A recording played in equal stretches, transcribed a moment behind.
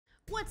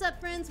What's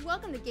up, friends?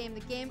 Welcome to Game the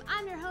Game.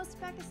 I'm your host,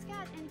 Becca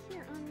Scott, and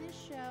here on this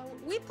show,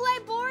 we play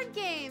board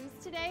games.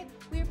 Today,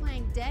 we are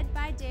playing Dead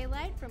by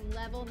Daylight from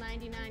Level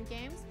 99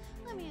 Games.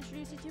 Let me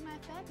introduce you to my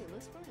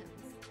fabulous friends.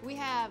 We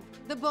have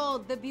the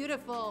bold, the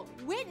beautiful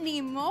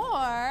Whitney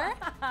Moore.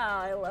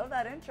 I love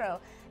that intro.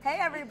 Hey,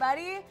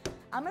 everybody.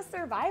 I'm a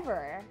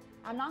survivor.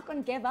 I'm not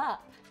going to give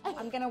up.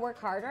 I'm going to work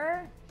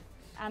harder.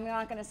 I'm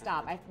not going to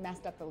stop. I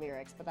messed up the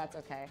lyrics, but that's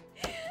okay.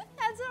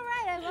 That's all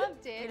right. I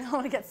loved it. You don't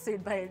want to get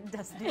sued by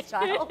Destiny's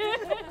Child.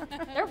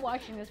 They're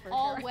watching this for sure.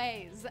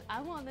 Always.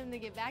 I want them to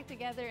get back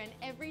together, and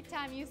every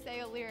time you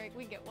say a lyric,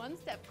 we get one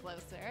step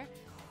closer.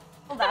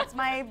 Well, that's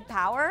my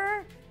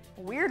power.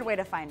 Weird way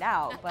to find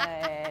out,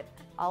 but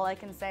all I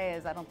can say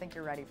is I don't think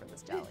you're ready for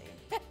this jelly.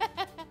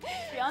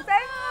 Beyonce?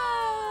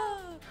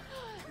 Oh.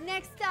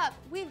 Next up,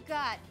 we've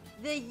got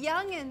the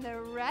young and the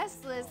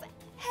restless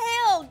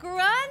Hale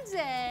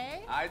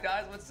Grande. Hi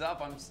guys, what's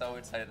up? I'm so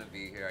excited to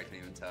be here. I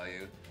can't even tell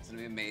you. It's gonna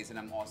be amazing.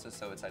 I'm also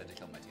so excited to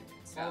kill my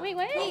teammates. Oh, wait.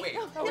 Oh, wait.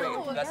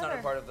 No, That's not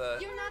a part of the.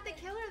 You're not the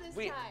killer this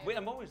time. Wait,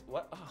 I'm always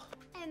what? Oh.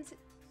 And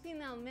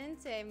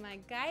finalmente, my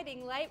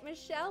guiding light,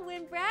 Michelle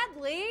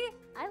Nguyen-Bradley.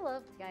 I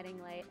loved Guiding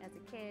Light as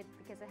a kid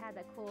because it had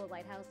that cool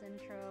lighthouse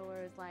intro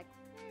where it was like,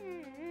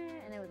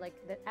 and it was like,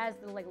 as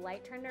the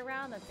light turned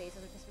around, the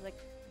faces would just be like,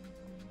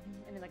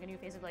 and then like a new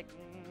face would be like,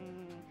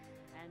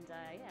 and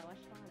yeah, I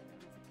watched a lot of it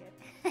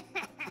as a kid.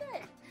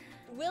 Good.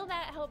 Will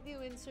that help you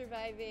in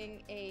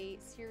surviving a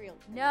serial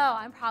killer? No,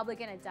 I'm probably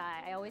gonna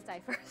die. I always die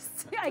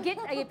first. I get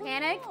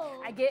panic.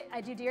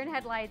 I do deer in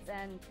headlights,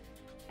 and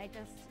I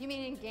just. You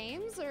mean in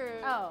games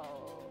or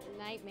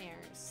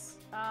nightmares?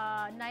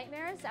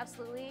 Nightmares,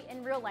 absolutely.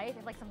 In real life,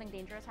 if like something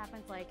dangerous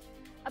happens, like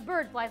a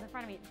bird flies in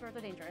front of me, birds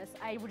are dangerous.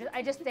 I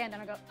just stand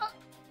there and go, oh,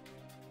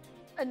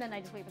 and then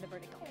I just wait for the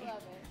bird to kill me.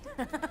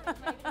 I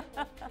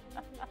love it.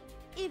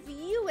 If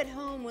you at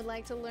home would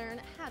like to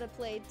learn how to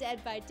play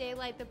Dead by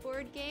Daylight, the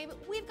board game,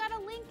 we've got a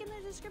link in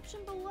the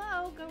description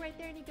below. Go right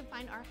there and you can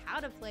find our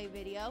how to play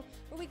video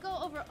where we go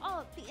over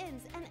all the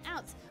ins and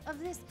outs of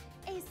this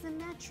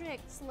asymmetric,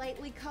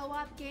 slightly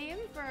co-op game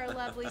for our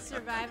lovely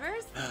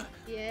survivors.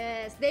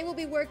 Yes, they will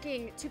be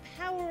working to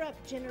power up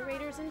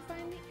generators and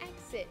find the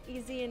exit.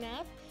 Easy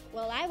enough.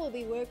 While I will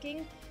be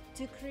working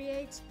to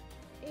create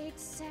 8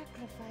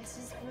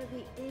 sacrifices for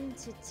the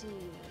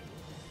entity.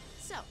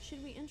 So,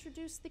 should we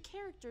introduce the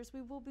characters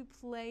we will be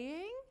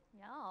playing?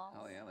 No.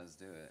 Oh yeah, let's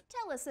do it.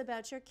 Tell us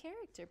about your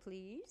character,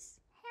 please.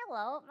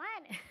 Hello,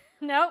 mine.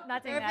 Nope,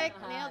 not doing that.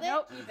 Perfect, nailed it.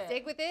 Nope.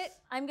 Stick with it.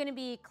 I'm gonna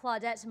be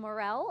Claudette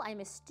Morel. I'm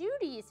a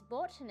studious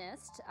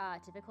botanist.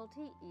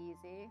 Difficulty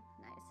easy.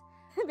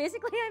 Nice.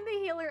 Basically, I'm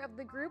the healer of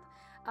the group.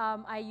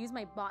 I use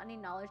my botany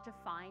knowledge to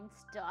find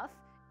stuff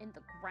in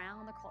the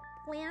ground. They're called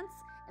plants.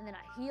 And then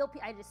I heal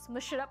people. I just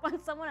smush it up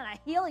on someone and I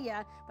heal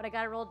ya. But I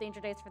gotta roll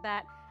danger dice for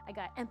that. I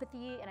got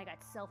empathy and I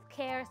got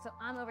self-care. So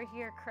I'm over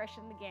here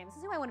crushing the game. This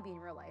is who I want to be in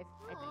real life,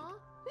 I think.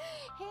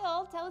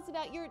 Hale, tell us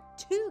about your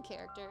 2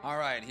 characters. All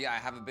right, yeah, I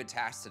have a big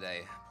task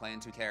today. Playing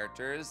 2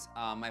 characters.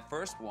 My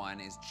first one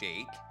is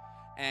Jake,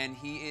 and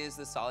he is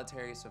the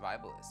solitary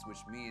survivalist, which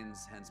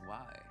means hence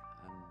why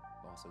I'm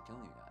also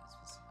killing you guys.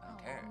 'Cause I don't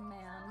care. Oh,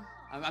 man.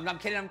 I'm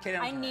kidding.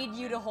 I need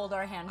you to hold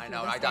our hand. I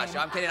know, I got you.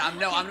 I'm kidding. I'm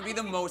gonna be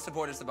the most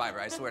supportive survivor.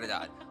 I swear to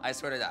God. I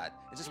swear to God.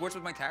 It just works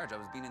with my character. I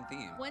was being in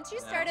theme. Once you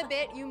start a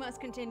bit, you must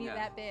continue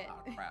that bit.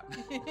 Oh, crap.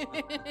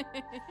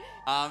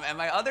 And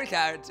my other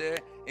character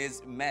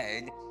is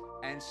Meg,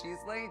 and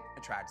she's like a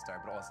track star,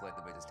 but also like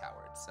the biggest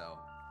coward. So,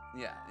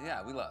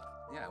 yeah, we love.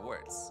 Yeah, it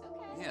works.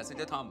 Okay. Yeah, it's a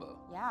good combo.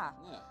 Yeah.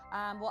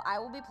 Well, I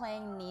will be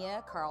playing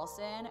Nia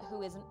Carlson,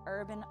 who is an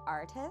urban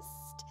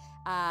artist,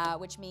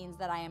 which means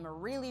that I am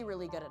really,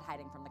 really good at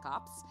hiding from the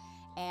cops.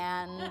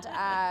 And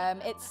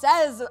it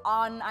says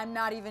on, I'm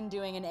not even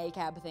doing an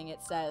ACAB thing,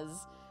 it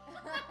says,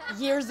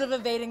 years of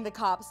evading the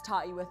cops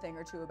taught you a thing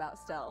or two about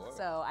stealth.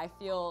 So I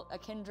feel a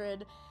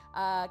kindred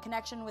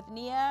connection with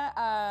Nia.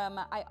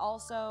 I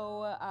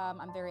also,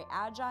 I'm very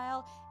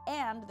agile,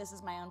 and this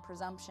is my own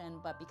presumption,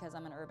 but because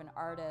I'm an urban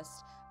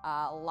artist,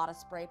 a lot of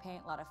spray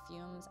paint, a lot of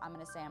fumes, I'm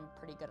gonna say I'm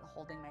pretty good at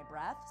holding my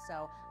breath,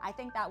 so I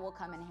think that will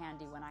come in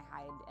handy when I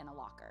hide in a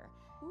locker.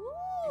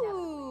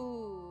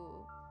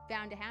 Ooh,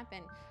 bound to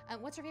happen.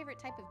 What's your favorite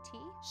type of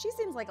tea? She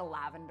seems like a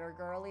lavender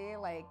girly,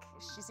 like,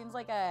 she seems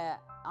like a,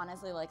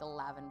 honestly, like a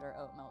lavender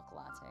oat milk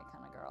latte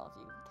kind of girl,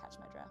 if you catch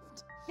my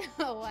drift.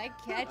 Oh, I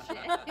catch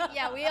it.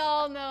 Yeah, we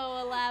all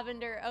know a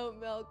lavender oat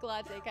milk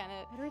latte kind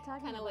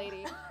of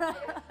lady.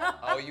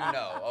 Oh,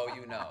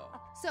 you know.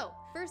 So,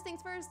 first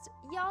things first,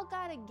 y'all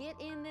gotta get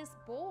in this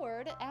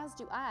board, as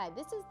do I.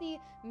 This is the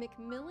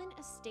McMillan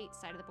Estate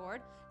side of the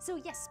board. So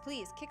yes,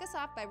 please, kick us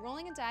off by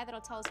rolling a die that'll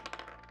tell us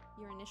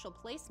your initial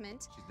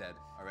placement. She's dead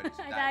already.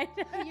 She I died.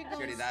 died. You're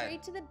going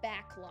straight to the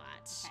back lot.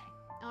 Okay.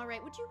 All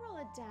right, would you roll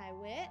a die,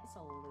 Whit?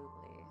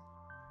 Absolutely.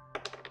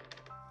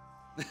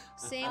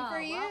 Same for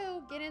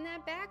you. Get in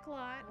that back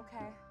lot.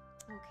 Okay.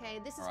 Okay,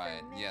 this is All right,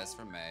 for Meg. yes,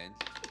 for Meg.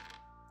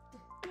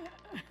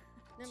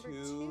 Number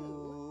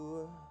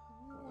 2.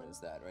 What is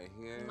that right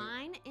here?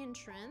 Mine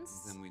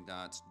entrance. Then we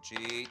got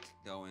Jake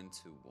going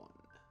to 1.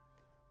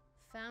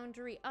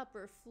 Foundry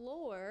upper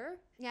floor.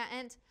 Yeah,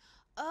 and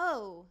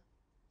oh,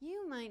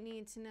 you might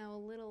need to know a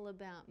little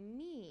about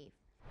me.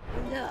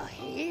 The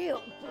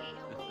Hale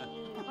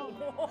Grande.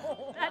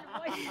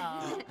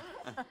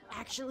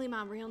 Actually,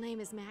 my real name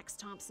is Max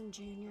Thompson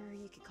Jr.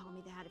 You could call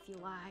me that if you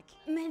like.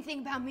 Main thing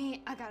about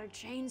me, I got a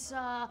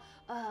chainsaw.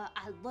 I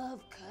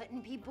love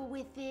cutting people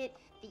with it.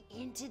 The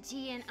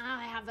entity and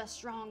I have a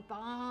strong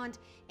bond,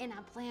 and I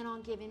plan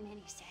on giving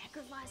many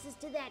sacrifices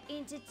to that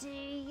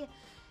entity.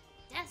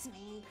 That's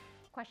me.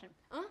 Question.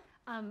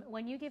 Huh?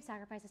 When you give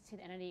sacrifices to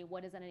the entity,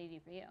 what does the entity do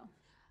for you?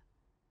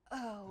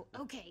 Oh,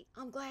 okay.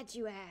 I'm glad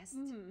you asked.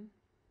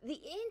 The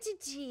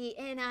entity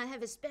and I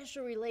have a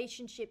special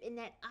relationship in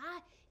that I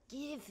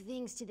give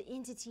things to the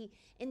entity,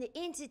 and the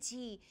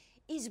entity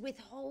is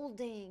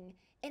withholding,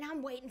 and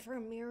I'm waiting for a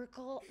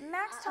miracle.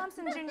 Max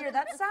Thompson Jr.,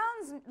 that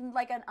sounds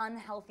like an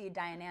unhealthy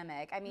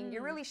dynamic. I mean,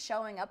 you're really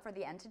showing up for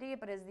the entity,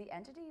 but is the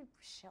entity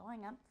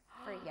showing up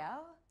for you?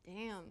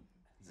 Damn.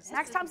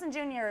 Max Thompson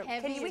Jr.,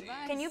 Heavy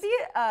can you be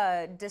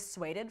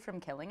dissuaded from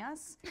killing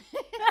us?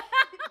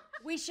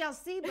 We shall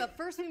see, but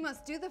first we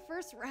must do the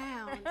first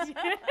round.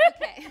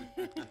 Okay.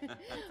 It's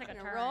like a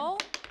Gonna turn. roll.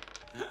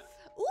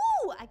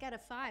 Ooh, I got a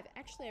 5.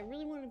 Actually, I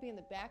really want to be in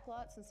the back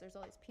lot since there's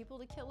all these people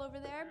to kill over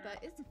there, but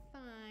it's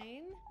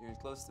fine. You're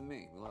close to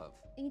me. We love.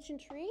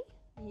 Ancient tree?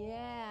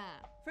 Yeah.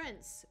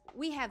 Friends,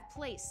 we have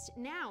placed.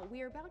 Now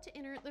we are about to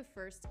enter the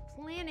first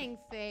planning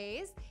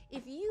phase.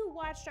 If you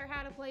watched our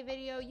how to play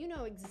video, you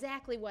know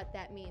exactly what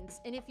that means.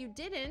 And if you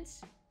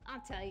didn't, I'll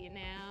tell you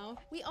now.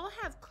 We all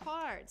have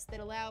cards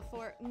that allow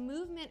for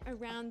movement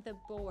around the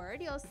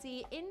board. You'll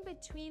see in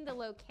between the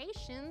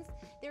locations,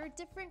 there are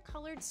different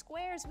colored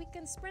squares. We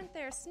can sprint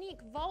there, sneak,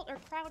 vault, or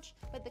crouch,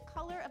 but the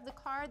color of the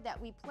card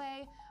that we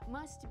play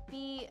must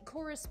be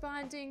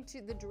corresponding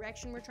to the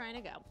direction we're trying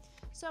to go.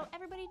 So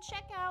everybody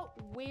check out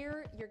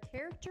where your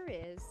character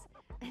is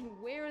and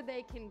where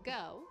they can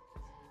go.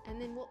 And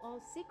then we'll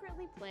all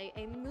secretly play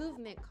a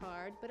movement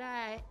card, but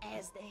I,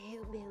 as the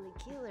hillbilly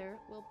killer,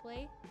 will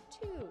play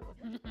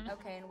 2.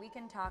 Okay, and we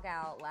can talk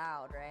out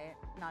loud, right?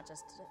 Not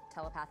just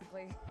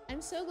telepathically.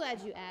 I'm so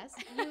glad you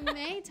asked. You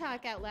may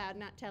talk out loud,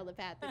 not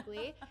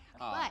telepathically,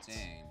 Oh, but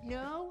dang.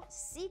 no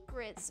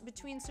secrets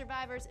between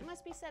survivors. It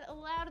must be said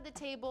aloud at the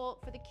table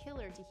for the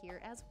killer to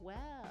hear as well.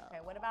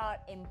 Okay, what about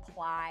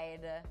implied?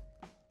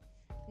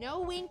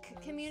 No wink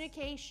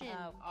communication.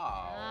 Oh.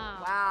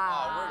 Wow.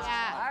 Oh, we're just,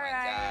 Yeah. oh All my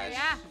right. gosh.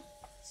 Yeah.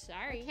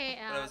 Sorry. Okay,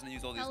 But I was gonna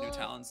use all these new hello.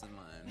 talents in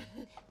mine.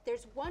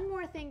 There's one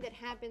more thing that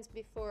happens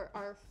before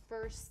our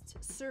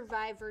first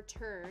survivor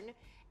turn.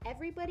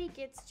 Everybody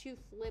gets to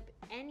flip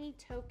any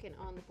token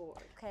on the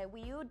board. Okay,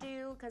 will you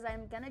do, because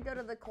I'm gonna go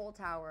to the coal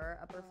tower,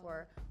 upper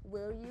floor,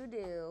 will you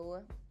do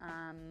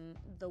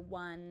the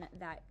one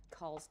that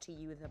calls to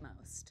you the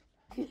most?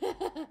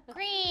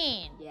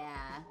 Green.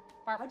 Yeah.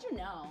 Bark. How'd you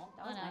know?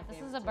 That Oh was no, my this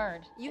favorite is a too.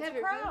 bird. You It's have a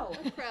crow.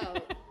 A crow.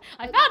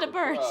 I found a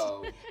bird.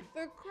 Bro.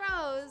 For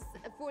crows,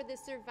 for the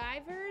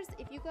survivors,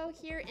 if you go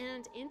here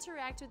and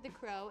interact with the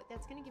crow,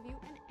 that's gonna give you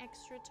an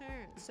extra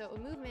turn. So a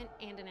movement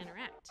and an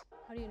interact.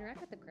 How do you interact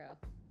with the crow?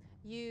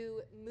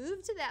 You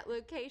move to that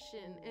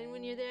location, and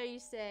when you're there, you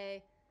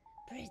say,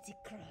 "Pretty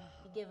crow."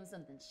 You give him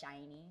something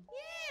shiny.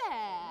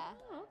 Yeah.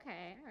 Oh,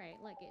 okay. All right.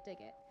 Like it. Dig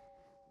it.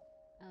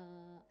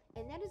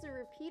 And that is a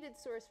repeated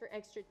source for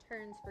extra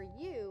turns for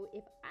you.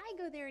 If I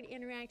go there and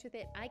interact with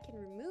it, I can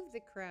remove the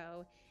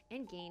crow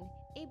and gain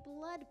a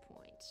blood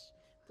point.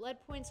 Blood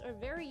points are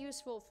very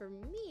useful for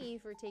me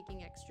for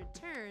taking extra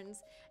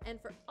turns,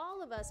 and for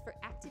all of us for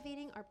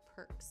activating our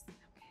perks.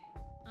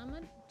 I'm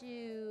gonna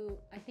do.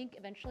 I think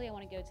eventually I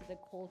want to go to the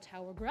coal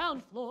tower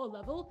ground floor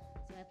level.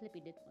 So I flippy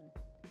did one.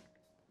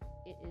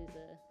 It is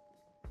a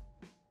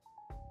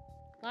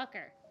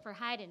locker for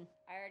hiding.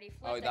 I already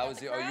flipped. Oh, I that got was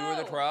the you. Oh, you were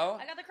the crow?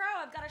 I got the crow.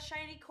 I've got a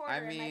shiny quarter I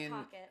in mean, my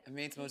pocket. it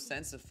makes most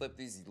sense to flip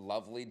these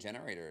lovely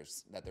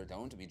generators that they're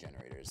going to be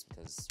generators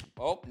because,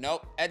 oh,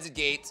 nope, exit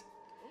gate.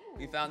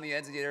 We found the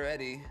exit gate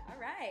already. All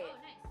right. Oh,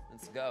 nice.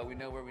 Let's go. We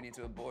know where we need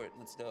to abort.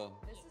 Let's go.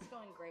 This is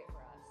going great for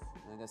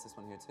us. I guess this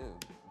one here too.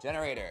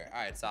 Generator.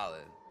 All right,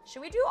 solid.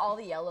 Should we do all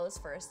the yellows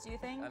first, do you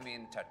think? I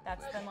mean, technically.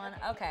 That's the one?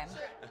 Okay.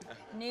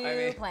 New I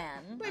mean-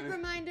 plan. Quick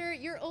reminder,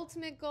 your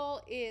ultimate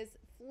goal is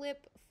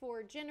flip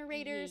 4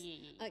 generators,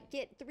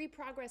 get 3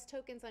 progress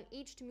tokens on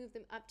each to move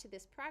them up to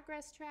this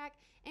progress track,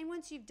 and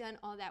once you've done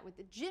all that with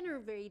the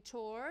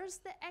generators,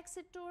 the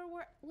exit door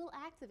will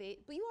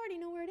activate, but you already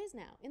know where it is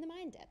now, in the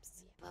mine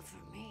depths. But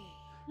for me,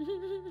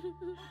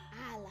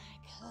 I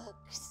like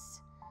hooks.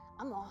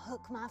 I'm gonna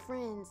hook my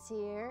friends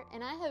here,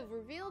 and I have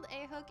revealed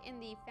a hook in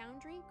the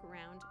foundry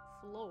ground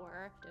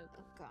floor. Oh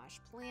gosh,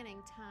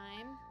 planning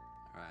time.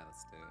 All right,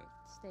 let's do it.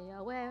 Stay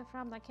away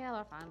from the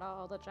killer. Find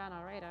all the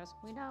generators.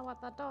 We know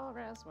what the door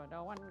is. We're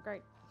doing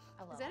great.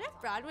 I love Is that it. a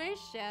Broadway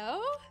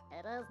show?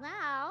 It is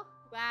now.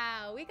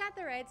 Wow, we got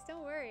the rights,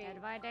 don't worry. Dead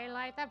by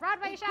Daylight, the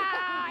Broadway show.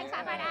 It's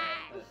not my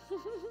night.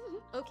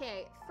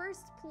 Okay,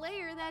 first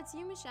player, that's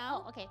you,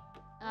 Michelle. Oh, okay.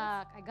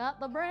 I got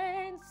the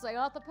brains, I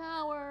got the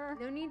power.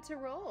 No need to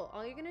roll.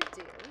 All you're gonna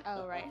do.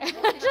 Oh, right.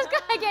 Just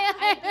gonna get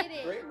I get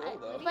it. Great roll,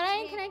 though.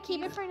 But can I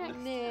keep it for next?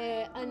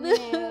 No.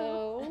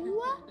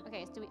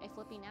 Okay, so I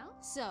flippy now?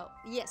 So,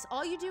 yes,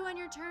 all you do on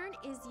your turn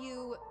is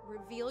you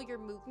reveal your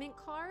movement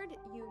card,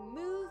 you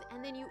move,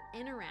 and then you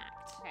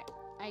interact. Okay,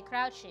 I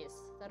crouches,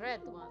 the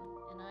red one,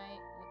 and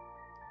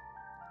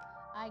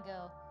I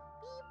go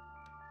beep,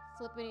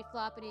 flippity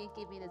floppity,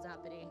 give me the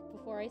zoppity.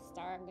 Before I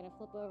start, I'm gonna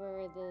flip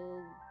over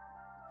the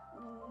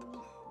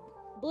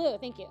blue,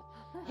 thank you.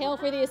 Hail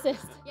for the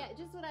assist. Yeah,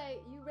 just what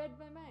you read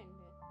my mind.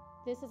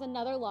 This is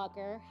another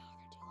locker.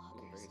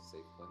 Ooh, very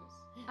safe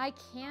place. I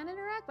can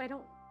interact, but I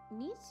don't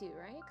need to,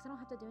 right? Because I don't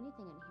have to do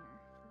anything in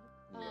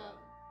here. Yeah.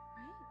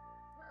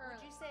 Right?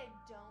 Would you say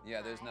don't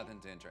Yeah, there's hide? nothing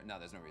to interact. No,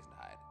 there's no reason to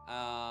hide.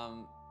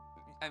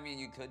 I mean,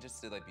 you could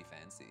just like be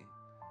fancy.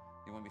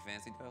 You want to be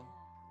fancy, Bill?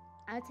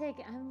 I'm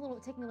taking a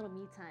little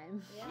me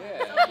time.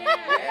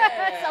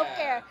 Yeah.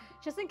 Self-care.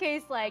 Just in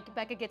case like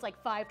Becca gets like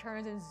 5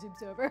 turns and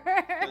zoops over.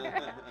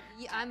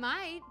 Yeah, I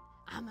might.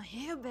 I'm a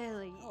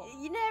hillbilly.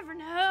 You never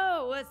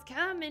know what's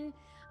coming.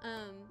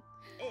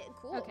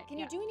 Cool. Okay, Can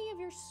yeah. you do any of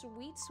your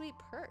sweet, sweet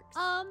perks?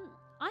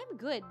 I'm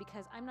good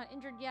because I'm not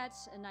injured yet,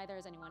 and neither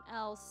is anyone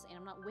else, and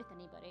I'm not with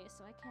anybody,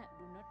 so I can't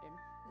do nothing.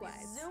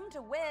 Wise. Zoom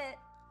to wit.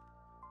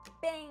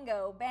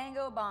 Bango,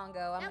 bango,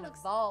 bongo. I'm That gonna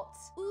looks- vault.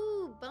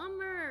 Ooh,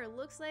 bummer.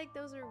 Looks like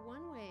those are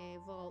one-way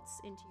vaults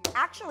into your.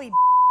 Actually,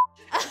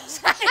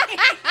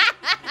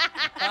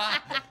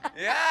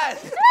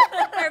 Yes.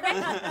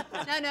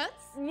 Perfect. No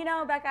notes. you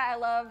know, Becca, I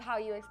love how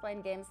you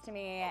explain games to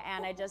me,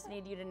 and I just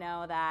need you to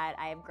know that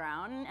I've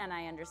grown and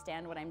I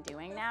understand what I'm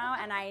doing now,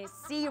 and I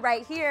see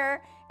right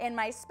here in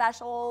my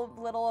special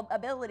little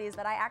abilities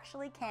that I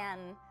actually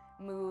can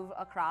move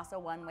across a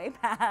one-way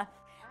path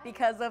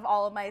because of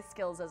all of my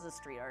skills as a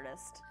street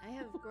artist. I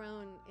have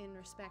grown in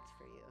respect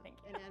for you. Thank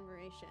you. And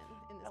admiration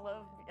in this. I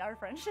love our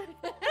friendship.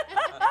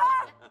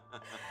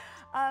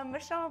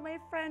 Michelle, my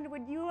friend,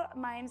 would you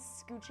mind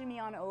scooching me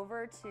on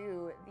over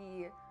to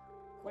the,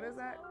 what is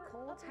that?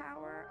 Coal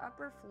tower,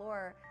 upper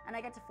floor, and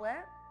I get to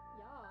flip?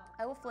 Yeah.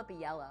 I will flip a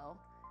yellow.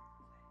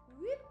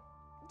 Whoop.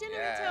 Yeah.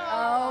 Generator.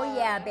 Oh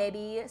yeah,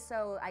 baby.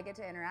 So I get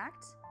to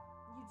interact?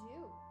 You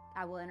do.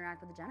 I will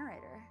interact with the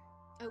generator.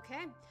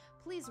 Okay.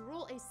 Please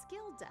roll a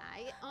skill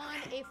die. On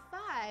a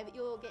 5,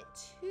 you'll get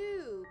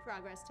 2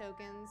 progress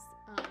tokens.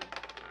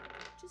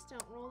 Just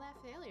don't roll that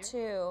failure. 2.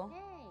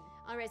 Yay.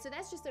 All right, so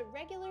that's just a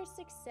regular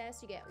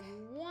success. You get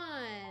 1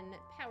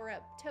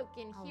 power-up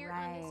token here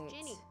on this Alright.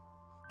 Jenny.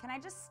 Can I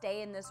just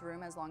stay in this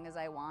room as long as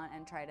I want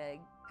and try to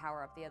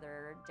power up the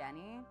other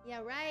Jenny?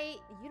 Yeah, right.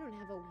 You don't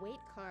have a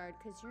weight card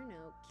because you're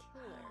no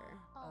killer.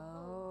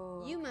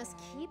 Oh. You must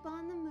keep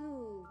on the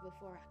move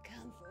before I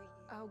come for you.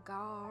 Oh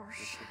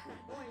gosh.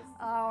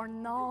 Oh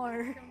no.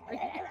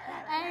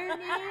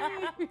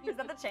 Is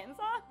that the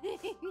chainsaw?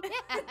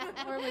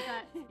 Or we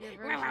got your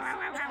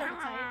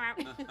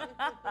version.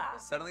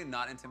 Suddenly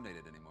not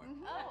intimidated anymore.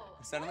 Oh.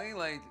 Suddenly,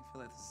 like, I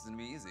feel like this is gonna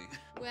be easy.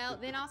 Well,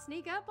 then I'll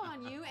sneak up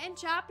on you and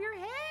chop your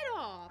head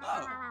off.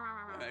 Oh,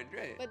 all right,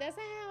 great. But that's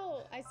not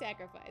how I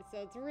sacrifice, so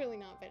it's really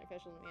not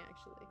beneficial to me,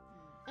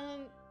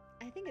 actually.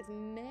 I think it's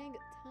Meg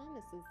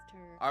Thomas's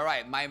turn. All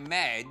right, my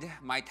Meg,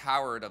 my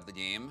coward of the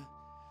game,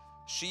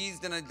 she's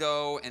gonna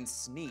go and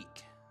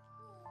sneak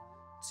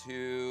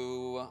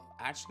to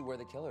actually where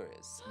the killer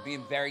is.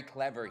 Being very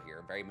clever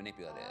here, very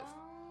manipulative.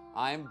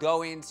 I'm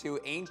going to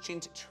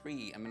Ancient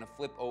Tree. I'm gonna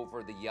flip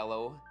over the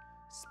yellow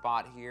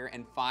spot here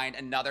and find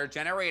another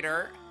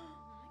generator,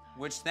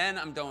 which then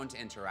I'm going to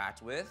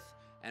interact with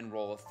and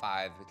roll a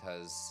 5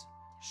 because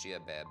she a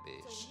bad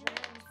bitch.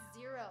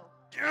 0.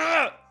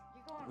 Yeah!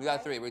 We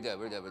got 3, we're good.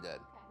 Right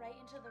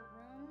into the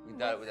room? We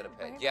got a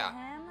peg, with yeah.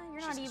 him?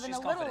 You're She's- not even she's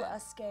a little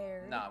confident.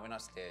 scared. No, we're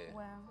not scared.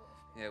 Wow.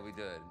 Yeah, we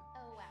did.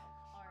 Oh, wow.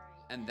 All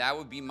right. And that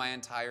would be my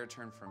entire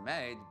turn for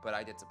Meg, but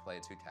I get to play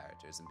 2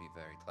 characters and be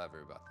very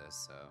clever about this,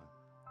 so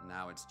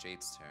now it's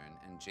Jade's turn,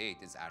 and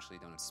Jade is actually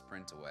going to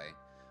sprint away.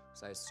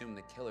 So I assume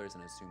the killer's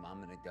gonna assume I'm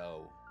gonna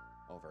go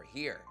over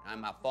here.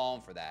 I'm not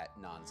falling for that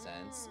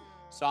nonsense.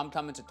 So I'm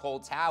coming to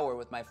Cold Tower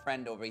with my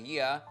friend over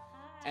here,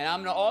 and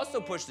I'm gonna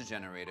also push the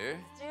generator.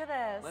 Let's do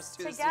this. Let's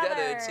do this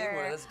together,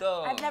 teamwork, let's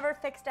go. I've never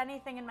fixed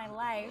anything in my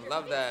life.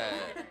 Love that.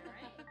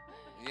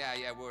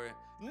 Yeah, we're,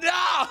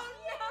 no!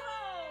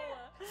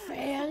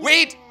 Failure.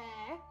 Wait!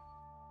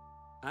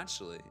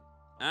 Actually,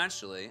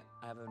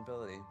 I have an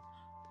ability.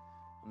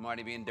 I'm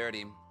already being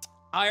dirty.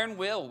 Iron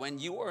Will, when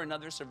you or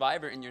another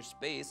survivor in your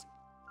space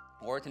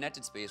or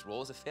connected space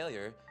rolls a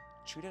failure,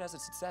 treat it as a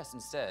success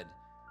instead.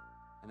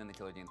 And then the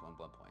killer gains 1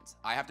 blood point.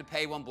 I have to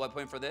pay 1 blood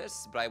point for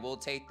this, but I will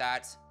take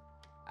that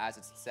as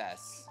a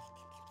success.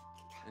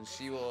 And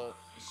she will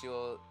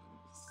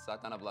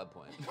suck on a blood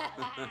point.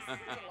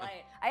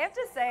 I have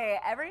to say,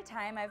 every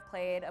time I've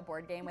played a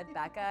board game with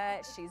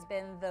Becca, she's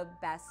been the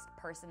best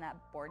person at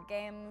board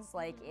games,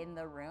 like in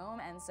the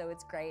room, and so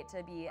it's great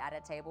to be at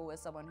a table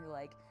with someone who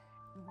like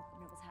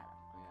knows how to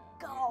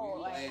go.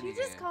 We Like, playing He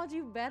just here. called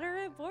you better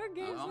at board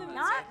games Oh, than me.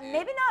 that's not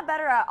maybe not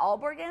better at all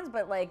board games,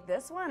 but like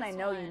this one, I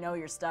know you one. know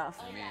your stuff.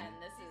 I mean,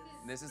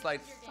 this is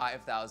like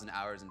 5,000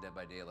 hours in Dead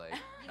by Daylight.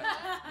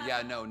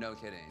 Yeah, no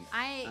kidding.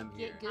 I'm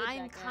here. good.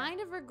 I'm Becca.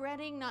 kind of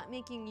regretting not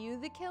making you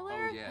the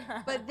killer. Oh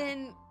yeah. But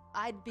then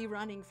I'd be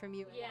running from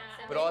you. Yeah.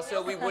 But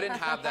also, we wouldn't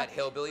have that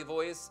hillbilly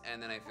voice,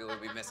 and then I feel like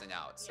we'd be missing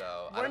out.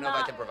 So I don't know if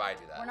I can provide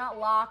you that. We're not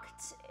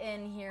locked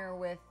in here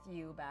with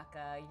you,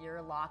 Becca.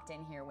 You're locked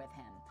in here with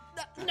him.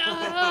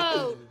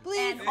 No,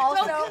 please And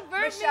also, don't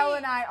convert Michelle me.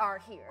 and I are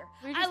here.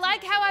 I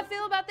like how I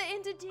feel about the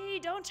entity.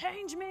 Don't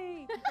change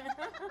me.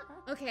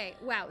 Okay,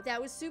 wow,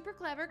 that was super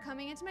clever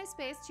coming into my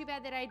space. Too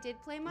bad that I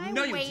did play my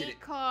No, you weight didn't.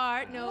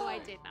 card. No, I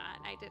did not.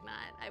 I did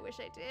not. I wish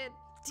I did.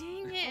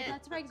 Dang Oh, it.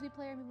 that's right, because we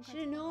play our movie Should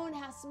have known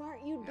how smart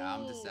you'd be. Yeah,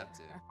 I'm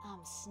deceptive.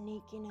 I'm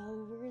sneaking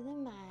over the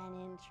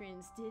mine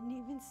entrance. Didn't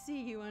even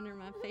see you under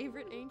my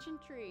favorite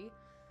ancient tree.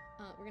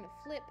 We're gonna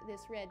flip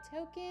this red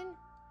token.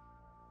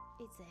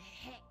 It's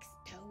a hex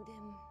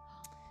totem.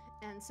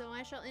 And so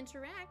I shall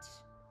interact,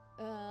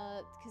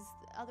 because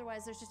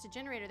otherwise there's just a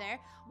generator there.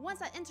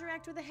 Once I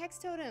interact with a hex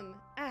totem,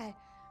 I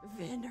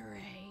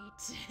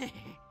venerate.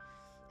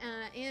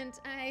 And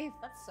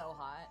That's so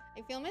hot.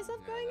 I feel myself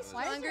Yeah, going that was-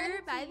 Why does your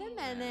stronger by the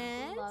entity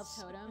minute. love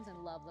totems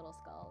and love little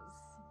skulls?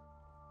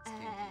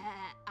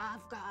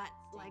 I've got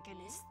like an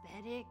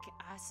aesthetic.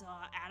 I saw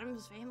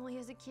Adam's Family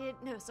as a kid.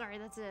 No, sorry,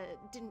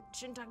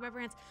 shouldn't talk about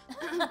brands.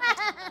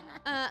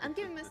 I'm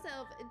giving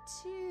myself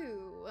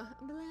 2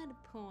 blood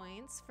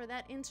points for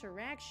that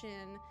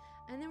interaction,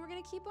 and then we're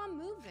gonna keep on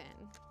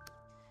moving.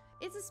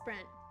 It's a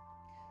sprint.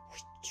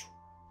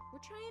 We're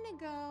trying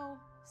to go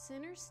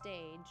center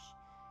stage,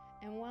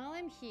 and while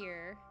I'm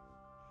here,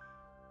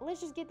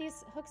 let's just get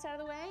these hooks out of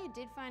the way. I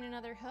did find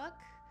another hook,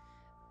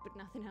 but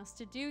nothing else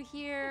to do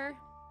here.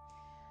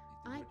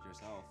 You can do it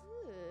yourself.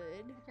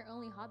 Good. Your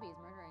only hobby is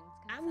murdering.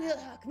 It's I kinda will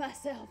sad. hook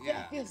myself. Yeah.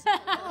 That feels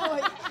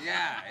good.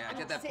 Yeah, I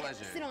get that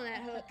pleasure. Sit on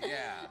that hook.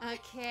 Yeah.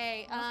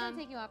 Okay. I was gonna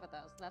take you off with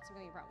those. That's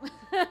gonna be a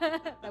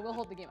problem. I will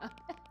hold the game up.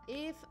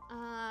 If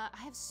I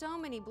have so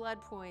many blood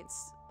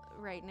points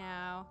right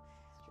now,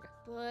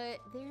 but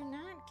they're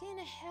not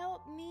gonna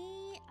help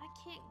me. I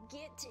can't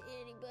get to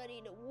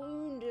anybody to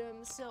wound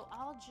them, so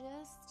I'll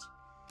just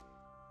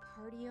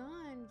party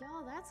on,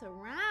 y'all. That's a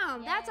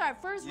round. That's our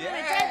first round of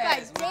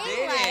Yes, Dead by we did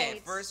Daylight.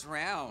 it. First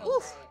round.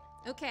 Oof.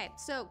 Okay,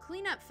 so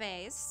cleanup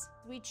phase.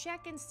 We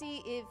check and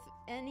see if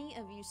any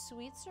of you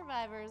sweet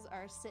survivors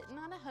are sitting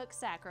on a hook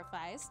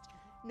sacrificed.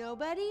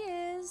 Nobody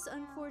is,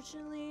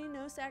 unfortunately.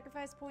 No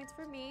sacrifice points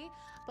for me.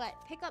 But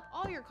pick up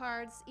all your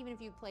cards, even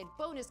if you played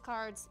bonus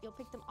cards. You'll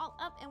pick them all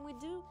up, and we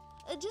do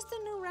just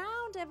a new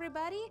round,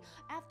 everybody.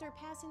 After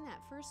passing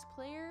that first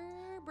player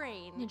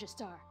brain. Ninja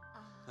Star.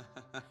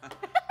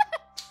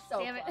 So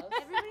Damn it. close.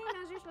 Everybody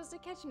knows you're supposed to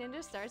catch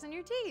ninja stars in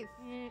your teeth.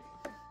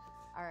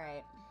 All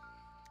right.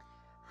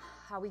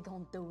 How we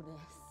gonna do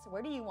this?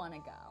 Where do you want to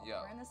go?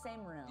 Yo. We're in the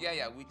same room.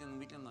 Yeah, we can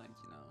like,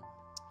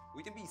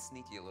 we can be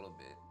sneaky a little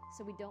bit.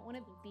 So we don't want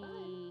to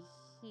be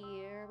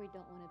here. We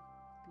don't want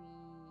to be,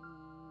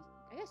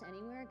 I guess,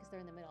 anywhere because they're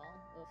in the middle.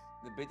 Oof.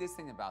 The biggest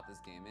thing about this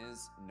game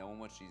is knowing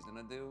what she's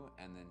gonna do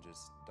and then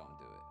just don't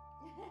do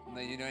it.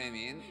 Like, you know what I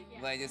mean?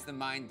 Like, it's the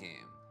mind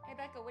game. Hey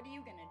Becca, what are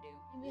you gonna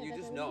do? You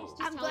just know.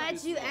 I'm tell glad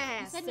us. you Just know.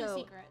 asked. said no So,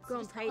 secrets.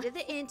 Going Just pray to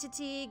the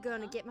entity,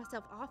 gonna get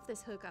myself off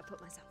this hook I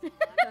put myself on.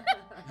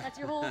 That's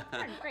your whole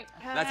turn. Great.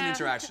 That's an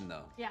interaction,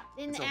 though. Yeah.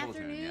 In It's the a whole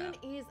turn, afternoon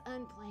is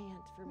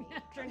unplanned for me.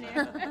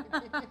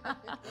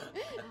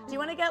 Do you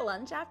want to get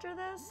lunch after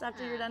this?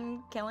 After you're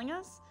done killing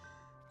us?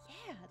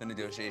 Yeah. The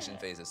negotiation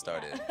phase has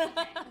started.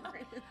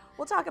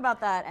 We'll talk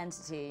about that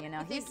entity. You know,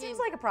 he think seems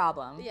you- like a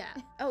problem. Yeah.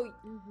 Oh,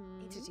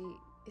 entity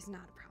is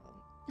not a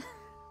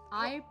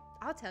problem.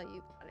 I'll tell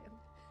you about him.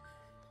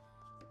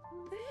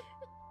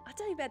 I'll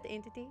tell you about the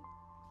entity.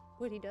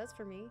 What he does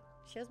for me.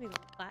 Shows me the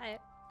light.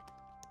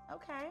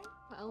 Okay.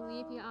 But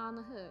only if you're on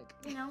the hook.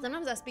 You know,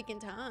 Sometimes I speak in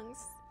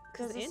tongues.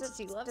 Because the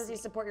entity loves does he me.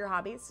 support your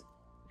hobbies?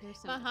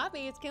 There's My some.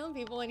 hobby is killing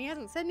people, and he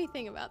hasn't said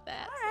anything about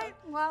that. All right.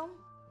 Well,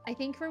 I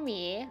think for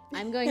me,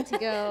 I'm going to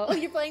go. Oh,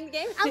 you're playing the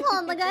game? I'm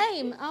on the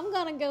game. I'm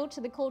gonna go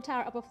to the cold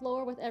tower upper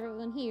floor with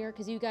everyone here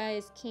because you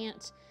guys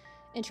can't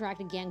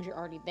interact again because you're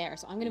already there.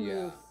 So I'm gonna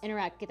move,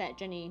 interact, get that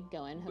Jenny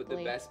going. But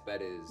Hopefully. the best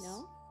bet is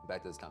No?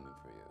 Becca's coming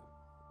for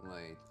you.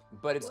 Like,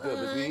 but it's good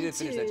because we need to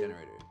finish that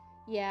generator.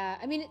 Yeah,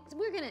 I mean,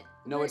 we're gonna.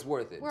 No, we're- it's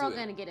worth it. We're Do all it.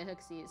 gonna get a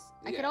hooksies.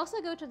 I could Yeah. also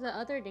go to the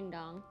other ding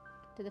dong,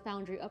 to the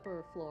foundry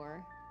upper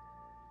floor.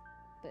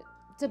 But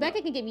so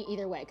Becca can get me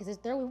either way because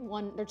they're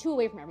 2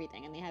 away from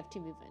everything and they have 2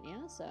 movement.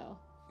 Yeah, so.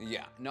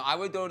 Yeah. No, I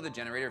would go to the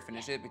generator,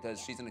 finish it because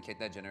she's gonna kick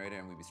that generator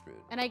and we'd be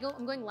screwed. And I'm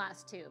going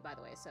last too, by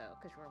the way. So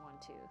because we're 1,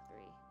 2, 3.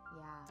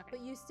 yeah. Okay. But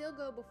you still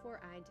go before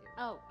I do.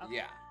 Oh. Okay.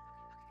 Yeah.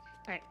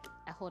 All right.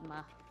 I hold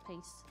my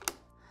pace.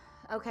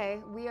 Okay,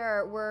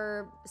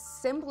 we're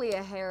simply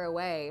a hair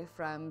away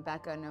from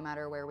Becca no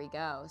matter where we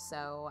go.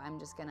 So I'm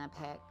just gonna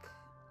pick,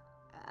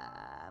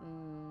 I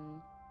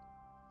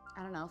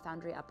don't know,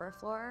 foundry upper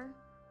floor.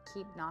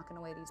 Keep knocking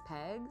away these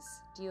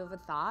pegs. Do you have a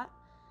thought?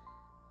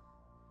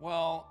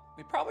 Well,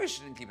 We probably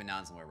shouldn't keep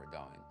announcing where we're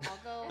going. I'll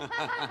go.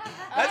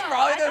 That's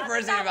probably the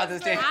first thing about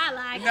this thing. I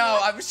like No,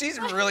 she's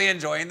really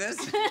enjoying this.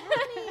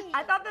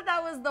 I thought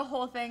that was the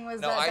whole thing.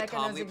 Was No, that I Becca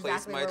knows calmly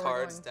placed exactly my where we're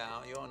cards going.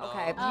 down. You don't know.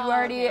 Okay, Oh, you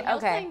already I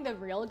was okay. playing the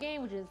real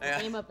game, which is the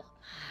game of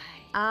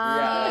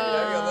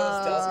Yeah,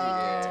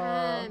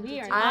 we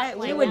are we not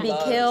playing would be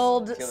that.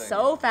 killed Killing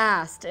so it.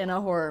 fast in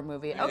a horror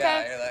movie. Yeah,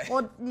 Okay, you're like-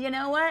 well, you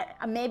know what?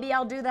 Maybe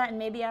I'll do that and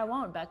maybe I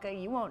won't, Becca.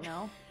 You won't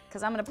know,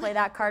 because I'm going to play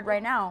that card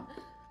right now.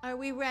 Are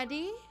we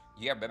ready?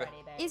 Yeah, baby.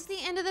 It's the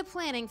end of the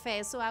planning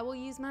phase, so I will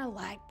use my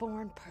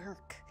Lightborn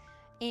perk.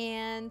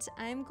 And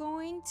I'm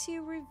going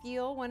to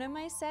reveal one of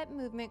my set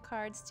movement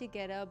cards to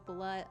get a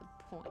blood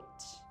point.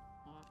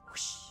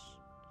 Whoosh.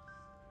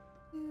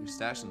 You're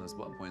stashing those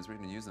blood points. What are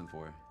you gonna use them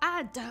for?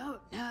 I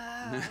don't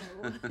know.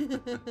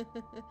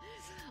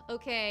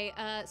 Okay,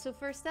 so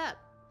first up.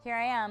 Here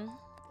I am.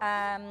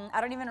 I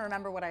don't even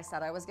remember what I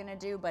said I was going to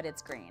do, but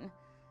it's green.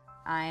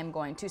 I am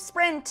going to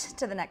sprint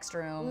to the next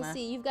room. Let's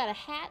see, you've got a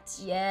hat.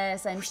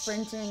 Yes, I'm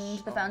sprinting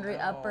to the foundry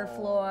upper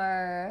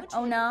floor. What'd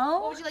Oh you- no?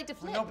 What would you like to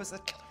flip? No, but the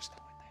killer's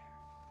going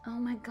there. Oh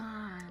my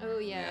god. Oh,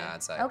 yeah. Yeah,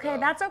 it's like. Okay,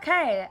 that's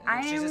okay.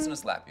 She's just gonna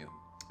slap you.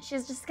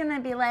 She's just gonna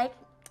be like,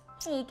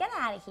 hey, get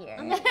out of here.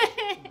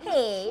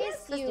 Hey, you're Kiss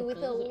supposed you to with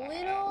be a here.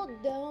 little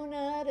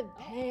donut of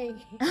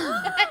pain.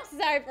 I'm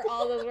sorry for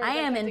all those words. I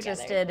am put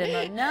interested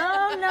together. in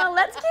no,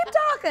 let's keep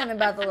talking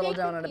about the little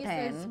donut of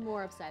Makes this pain.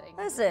 more upsetting.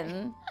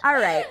 Listen, all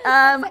right,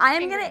 I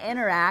am gonna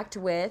interact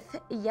with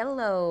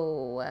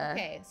yellow.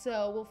 Okay,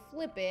 so we'll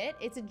flip it.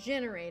 It's a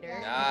generator.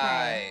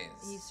 Nice.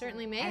 You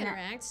certainly may And,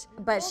 interact.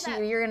 But Pull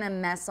that- you're gonna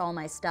mess all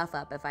my stuff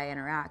up if I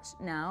interact.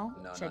 No?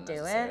 No, Should not do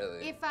it?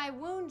 necessarily. If I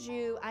wound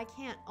you, I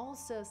can't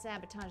also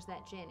sabotage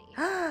that Jenny.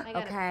 I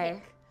gotta Okay,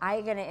 pick.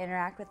 I'm gonna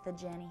interact with the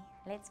Jenny.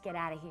 Let's get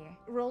out of here.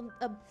 Roll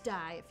a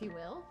die, if you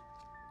will.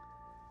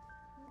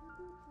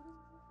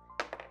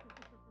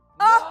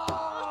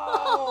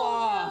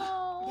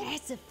 Oh!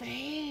 That's a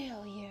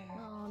failure.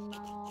 Oh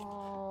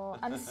no,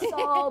 I'm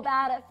so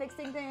bad at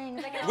fixing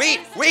things.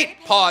 Wait,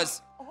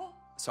 pause.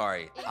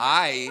 Sorry,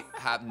 I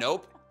have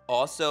nope.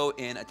 Also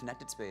in a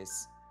connected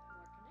space.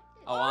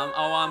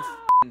 I'm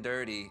f***ing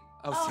dirty.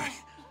 Oh, sorry.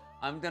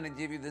 I'm gonna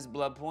give you this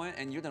blood point,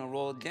 and you're gonna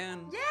roll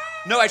again. Yay!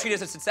 No, actually,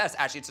 it's a success.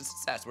 Actually, it's a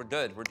success. We're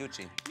good. We're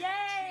Gucci.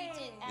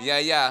 Yay!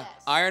 Yeah.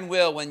 Iron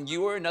Will, when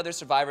you or another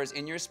survivor is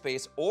in your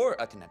space or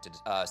a connected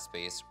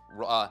space,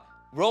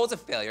 roll as a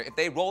failure. If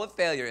they roll a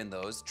failure in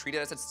those, treat it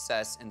as a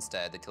success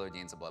instead. The killer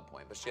gains a blood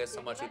point. But she has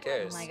so much, who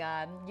cares? Oh my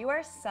god, you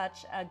are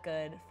such a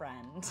good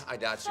friend. I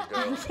got you,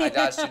 girl. I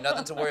got you.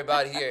 Nothing to worry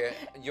about here.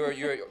 Your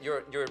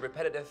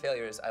repetitive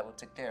failures, I will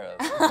take care of.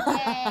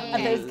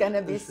 There's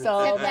gonna be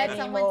so That many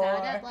someone's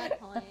out at more. blood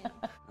point.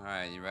 All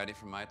right, you ready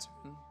for my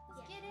turn?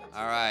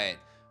 All right.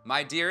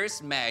 My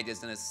dearest Meg is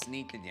gonna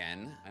sneak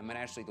again. I'm gonna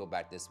actually go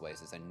back this way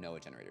since I know a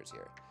generator's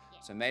here.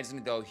 So Meg's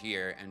gonna go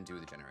here and do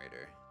the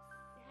generator.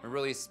 We're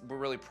really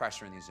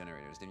pressuring these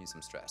generators, giving you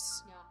some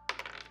stress.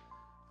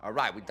 All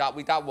right, we got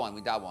one.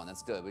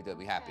 That's good. We're good.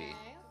 We happy.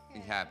 We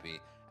happy.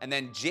 And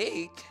then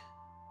Jake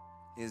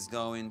is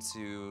going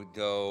to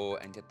go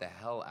and get the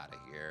hell out of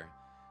here.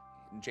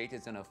 Jake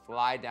is gonna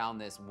fly down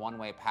this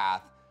one-way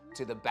path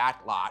to the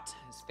back lot,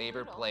 his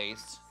favorite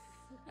place.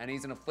 And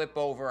he's gonna flip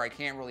over, I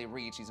can't really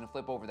reach, he's gonna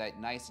flip over that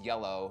nice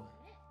yellow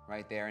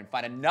right there and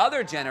find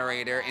another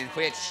generator in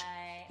which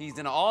he's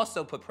gonna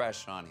also put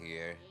pressure on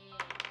here.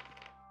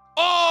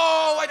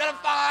 Oh, I got a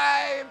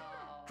 5!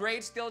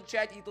 Great skill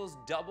check equals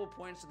double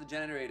points to the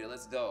generator.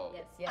 Let's go.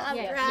 I'm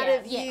Yes, proud yes,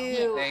 of yes, you.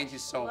 yes. Thank you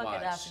so Look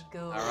much. at us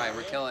go. All right,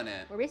 we're killing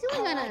it. We're basically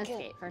gonna like it.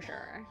 escape for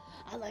sure.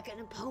 I like an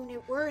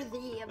opponent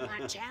worthy of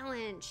my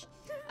challenge.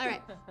 All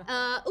right.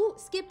 Ooh,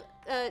 skip.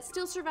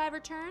 Still survivor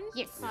turn.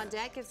 Yes. On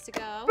deck gets to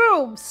go.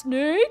 Boom,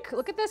 snake.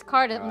 Look at this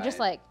card. I'm just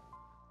Right. like,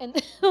 and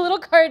the little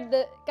card,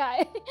 the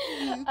guy.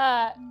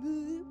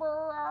 All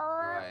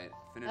right,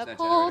 finish A that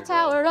cool generator.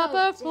 tower Girl. up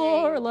a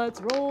floor.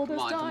 Let's roll this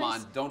dice. Come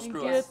on, don't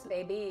screw Yes, us.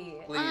 Baby.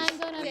 Please. I'm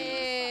gonna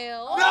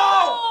fail.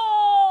 No!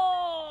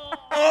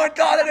 Oh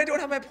God, I don't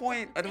have my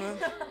point. I don't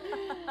have...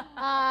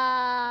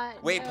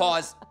 Wait, no.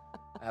 pause.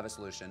 I have a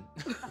solution.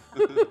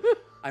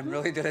 I'm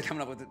really good at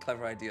coming up with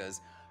clever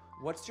ideas.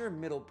 What's your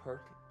middle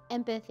perk?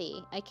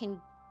 Empathy. I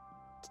can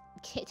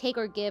take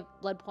or give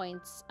blood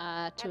points to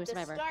At a the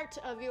survivor. start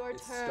of your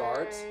It turn.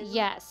 starts?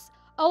 Yes.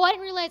 Oh, I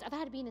didn't realize. I thought I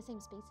had to be in the same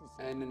spaces.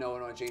 And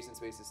no, adjacent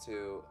spaces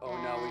too. Oh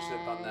no, we should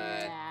have done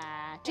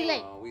that. Too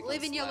late. Oh, we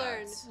Live and you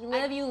learn. You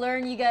live, you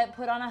learn, you get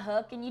put on a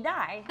hook, and you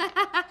die.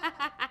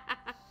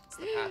 It's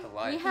the path of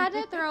life. We had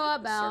to throw a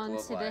The bone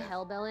circle to of the life.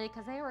 hillbilly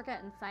because they were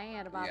getting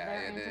sad about Yeah,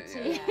 their it is,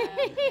 entity.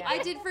 Yeah. I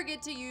did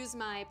forget to use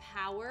my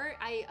power.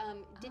 I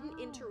didn't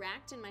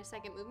interact in my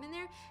second movement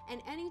there,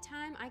 and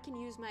anytime I can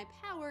use my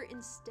power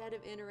instead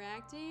of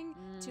interacting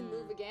to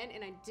move again,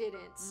 and I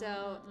didn't.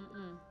 So,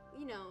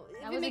 you know,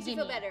 That if was it a makes you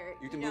feel gimme. better.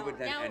 You can know, move it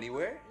then now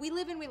anywhere? We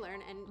live and we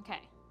learn and Okay.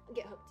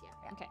 get hooked, yeah.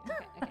 Okay.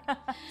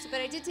 So, but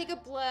I did take a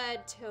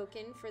blood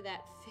token for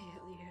that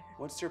failure.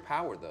 What's your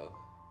power though?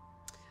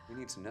 We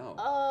need to know.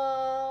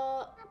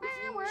 Uh,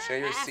 Share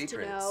your have to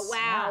secrets. know.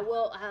 Wow.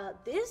 Well,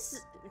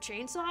 this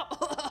chainsaw.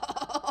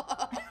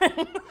 Is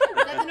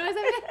that the noise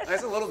I made?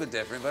 That's a little bit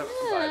different, but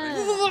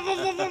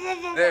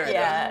there we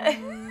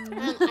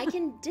go. I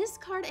can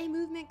discard a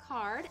movement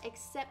card,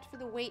 except for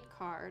the weight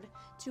card,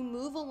 to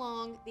move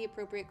along the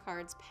appropriate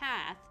card's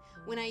path.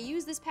 When I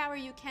use this power,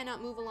 you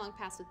cannot move along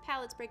paths with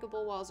pallets,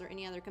 breakable walls, or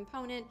any other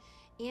component,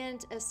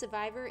 and a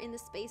survivor in the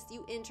space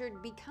you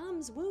entered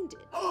becomes wounded.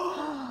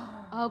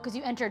 Oh, because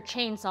you entered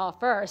chainsaw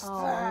first.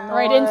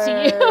 Right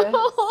into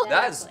you.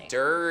 That's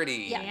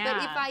dirty. Yeah,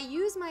 but if I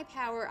use my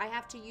power, I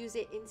have to use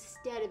it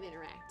instead of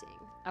interacting.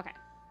 Okay.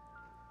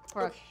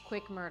 For a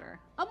quick murder.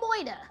 A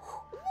moida.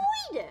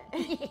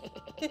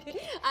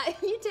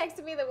 You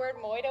texted me the word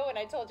moida when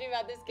I told you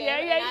about this game, Yeah,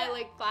 and I,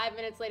 like, 5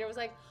 minutes later, was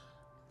like,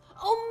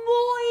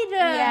 oh, moida!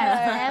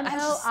 Yes,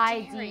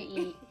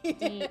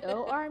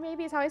 M-O-I-D-E-D-O-R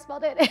maybe is how I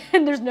spelled it.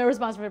 And there's no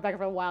response from Rebecca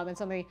for a while, then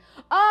suddenly,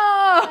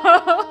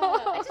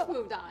 I just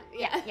moved on.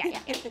 Yeah.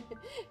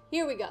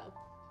 Here we go.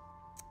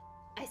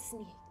 I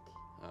sneak.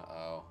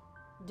 Uh-oh.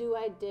 Do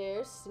I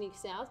dare sneak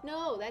south?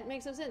 No, that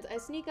makes no sense. I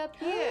sneak up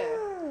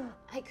here.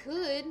 I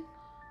could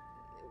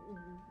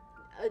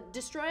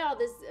destroy all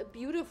this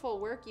beautiful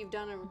work you've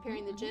done on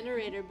repairing the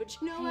generator, but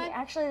you know Hey, what?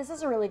 actually, this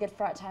is a really good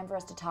time for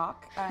us to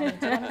talk. Do you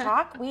want to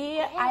talk?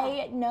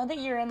 I know that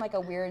you're in like a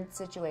weird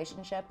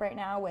situationship right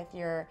now with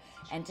your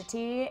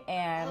entity,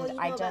 and you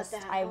know about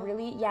that, I huh?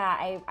 really,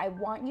 I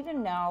want you to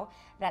know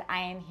that I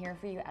am here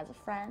for you as a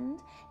friend,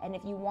 and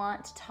if you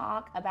want to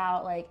talk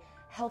about like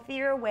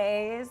healthier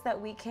ways that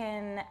we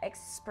can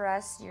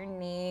express your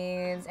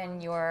needs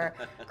and your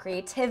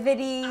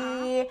creativity.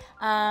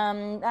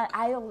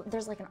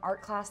 There's like an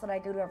art class that I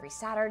go to every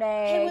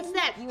Saturday. Hey, what's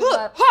that? You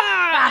love-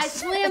 I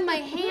slam my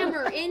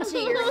hammer into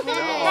your head.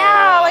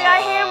 Yeah, like I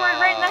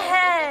hammered right in the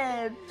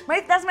head.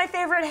 That's my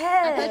favorite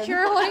head. But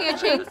you're holding a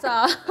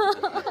chainsaw.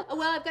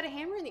 Well, I've got a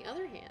hammer in the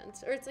other hand.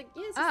 Or it's like,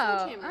 yeah, it's a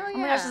sledgehammer. Oh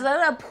my gosh, is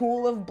that a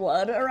pool of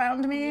blood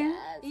around me?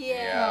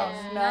 Yeah.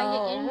 Oh, Now no.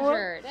 you're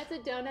injured. That's a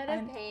donut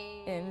of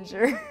pain.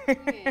 Injured.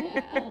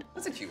 Yeah.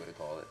 That's a cute way to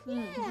call it.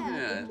 Yeah,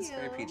 thank It's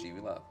very you. peachy. We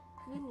love.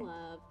 We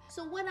love.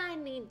 So what I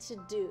need to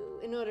do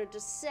in order to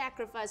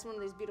sacrifice one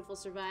of these beautiful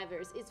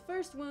survivors is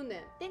first wound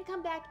them, then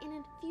come back in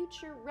a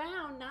future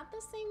round, not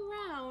the same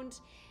round,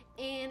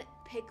 and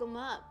pick them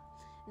up.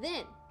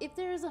 Then, if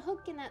there is a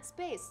hook in that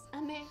space,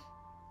 I may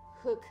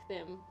hook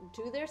them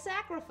to their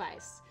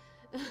sacrifice.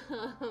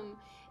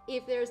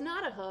 If there's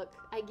not a hook,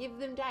 I give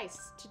them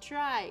dice to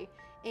try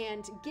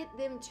and get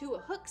them to a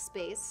hook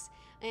space,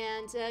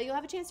 and you'll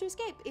have a chance to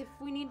escape if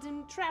we need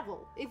to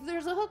travel. If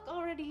there's a hook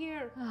already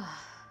here,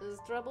 there's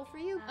trouble for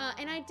you.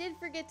 And I did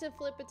forget to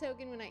flip a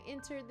token when I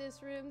entered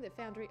this room, the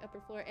foundry upper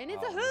floor, and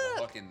it's a There's hook.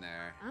 a hook in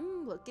there.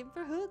 I'm looking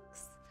for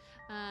hooks.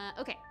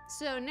 Okay,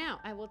 so now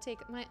I will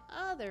take my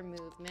other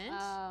movement.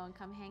 Oh, and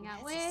come hang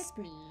out Yes,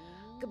 with me.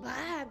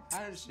 Goodbye.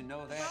 How did she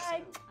know that?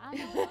 I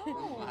don't Oh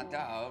know. my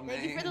God,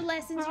 Thank you man. for the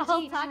lessons We're you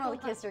all teach. talking I'll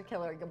kiss your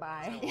killer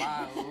goodbye.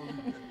 Wow.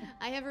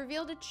 I have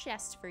revealed a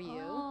chest for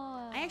you.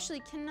 Oh. I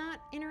actually cannot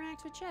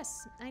interact with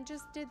chests. I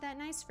just did that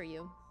nice for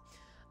you.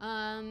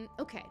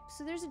 Okay,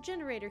 so there's a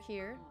generator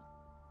here.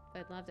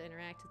 I'd love to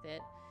interact with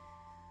it.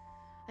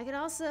 I could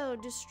also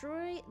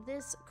destroy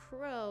this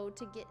crow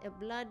to get a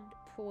blood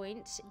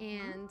point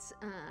and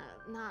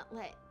not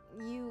let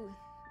you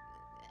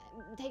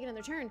take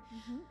another turn.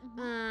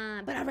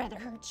 But I'd rather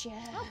hurt you.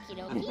 I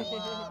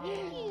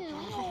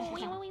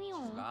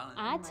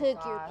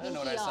took your gosh. I didn't know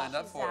what I pinky signed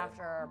off. up for.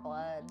 After our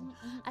blood.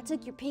 I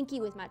took your pinky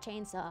with my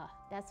chainsaw.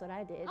 That's what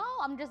I did.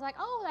 Oh, I'm just like,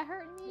 oh, that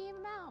hurt a medium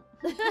amount.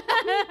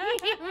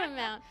 Medium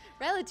amount,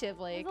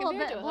 relatively, It's a little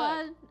compared bit to of a hook.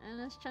 blood, and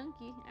it's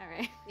chunky. All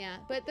right. Yeah,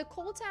 but the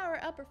coal tower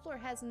upper floor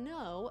has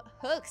no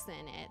hooks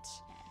in it.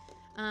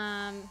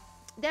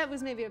 That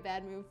was maybe a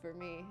bad move for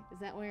me. Is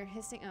that why you're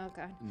hissing? Oh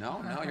God. No,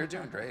 you're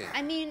doing great.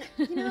 I mean,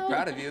 you know,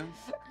 Proud of you.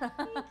 thank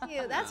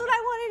you. That's what I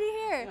wanted to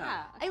hear.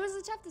 Yeah. It was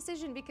a tough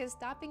decision because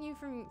stopping you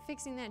from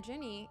fixing that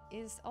Jenny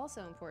is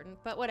also important.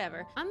 But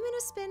whatever. I'm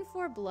gonna spend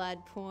 4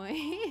 blood points.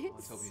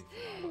 Let's hope you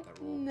forgot about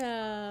that rule.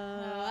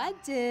 No, I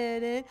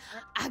didn't.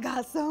 I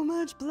got so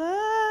much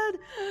blood.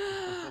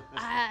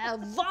 I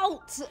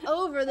vault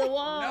over the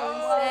wall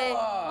and say,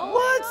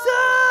 "What's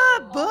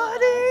up,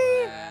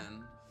 buddy?" Man.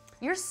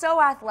 You're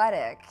so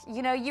athletic.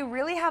 You know, you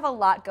really have a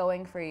lot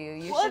going for you.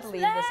 You What's should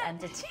leave that?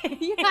 this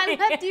entity. I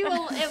left you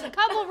a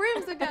couple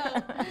rooms ago.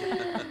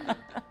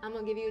 I'm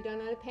gonna give you a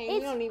donut of pain.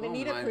 You don't even Oh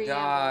need a my preamble.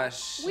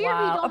 gosh. Weird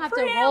Wow. we don't A have to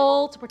preamble.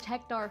 roll to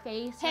protect our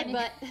face. or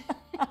Headbutt. anything.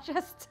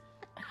 Just.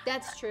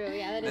 That's true.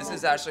 Yeah, that is. This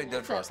is actually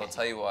good for us. I'll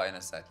tell you why in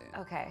a second.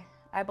 Okay,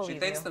 I believe She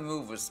thinks you. the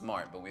move was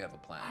smart, but we have a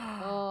plan.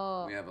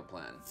 Oh. We have a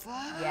plan.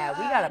 Yeah,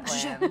 we got a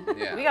plan.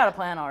 Yeah. We got a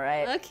plan, all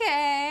right.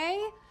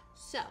 Okay.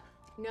 So,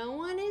 no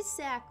one is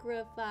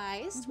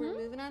sacrificed. We're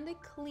moving on to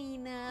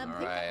cleanup. All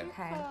Pick up right. your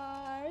Okay.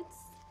 cards.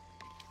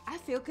 I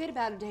feel good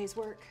about a day's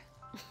work.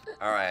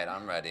 All right,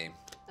 I'm ready.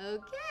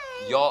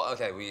 Okay. Y'all,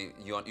 okay, we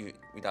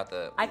got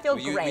the. I feel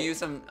we great. We used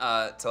some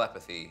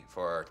telepathy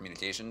for our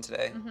communication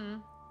today.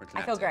 We're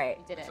I feel connected. great.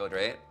 Did You it. feel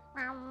great?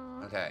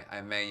 Okay, I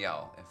may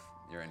yell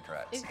You're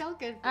incorrect. It felt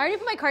good. I already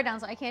put my card down,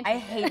 so I can't. I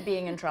hate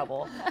being in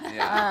trouble.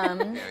 Yeah.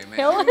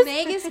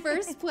 Meg is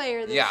first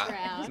player this Yeah.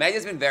 round. Meg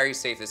has been very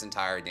safe this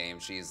entire game.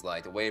 She's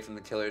like away from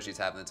the killer. She's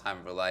having the time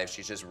of her life.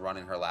 She's just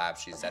running her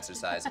laps. She's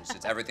exercising.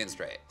 She's everything's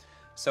straight.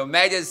 So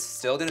Meg is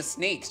still doing a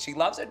sneak. She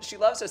loves it. She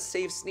loves a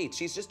safe sneak.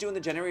 She's just doing the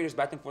generators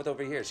back and forth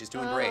over here. She's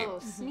doing great. Oh,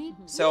 sneak.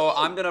 So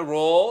I'm gonna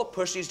roll,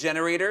 push these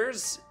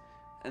generators,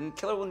 and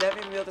killer will never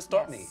even be able to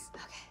stop me.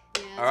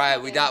 Yeah, All right,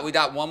 it's we okay.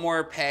 got one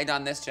more peg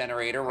on this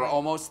generator. We're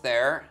almost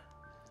there.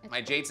 My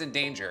Jake's in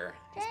danger.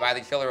 He's by the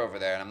killer over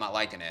there, and I'm not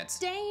liking it.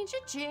 Danger,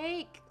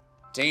 Jake.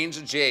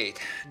 Danger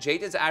Jake.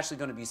 Jake is actually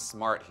going to be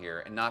smart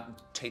here and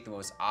not take the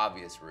most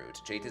obvious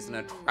route. Jake is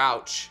going to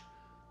crouch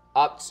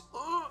up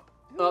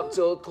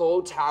to a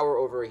cold tower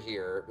over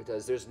here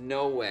because there's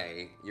no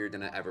way you're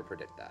going to ever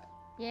predict that.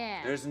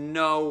 Yeah. There's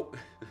no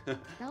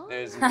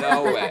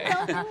way.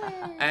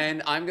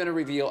 And I'm gonna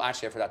reveal,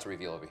 actually I forgot to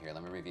reveal over here.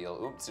 Let me reveal,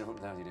 oops, no,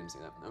 you didn't see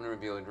that. I'm gonna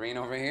reveal a green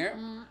over here.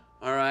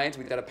 All right,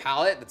 we've got a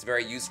palette that's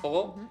very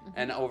useful.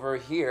 And over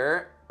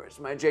here, where's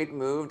my Jake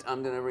moved?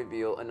 I'm gonna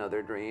reveal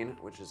another green,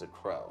 which is a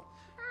crow.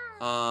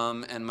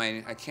 And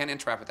I can't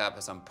interact with that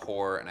because I'm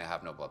poor and I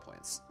have no blood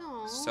points.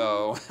 Aww.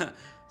 So,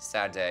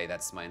 sad day,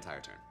 that's my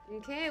entire turn.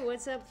 Okay,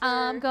 what's up for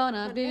I'm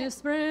gonna be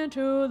sprint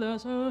to the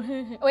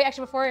sun. Wait,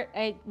 actually, before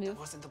I move. That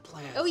wasn't the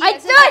plan. Oh, I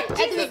yes, did!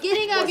 at the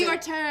beginning of your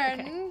Wasn't- turn.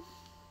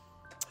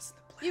 That wasn't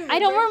the plan. I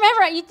don't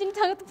remember. You didn't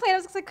tell me what the plan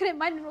was because I couldn't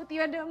mind it with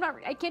you.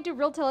 I can't do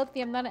real telepathy.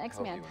 I'm not an I hope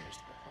X-Man. you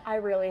understand. I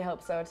really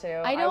hope so too.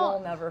 I will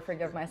don't- never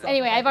forgive myself.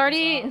 Anyway, if I I've do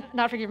already this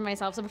not forgiven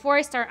myself. So before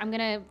I start, I'm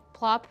gonna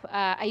plop.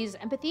 I use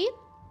empathy,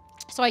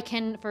 so I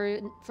can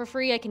for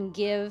free I can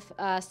give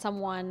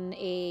someone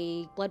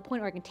a blood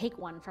point, or I can take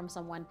one from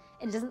someone.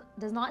 And it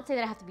does not say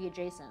that I have to be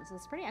adjacent. So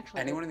it's pretty actually.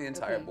 Anyone in the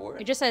entire okay.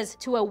 board? It just says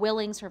to a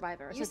willing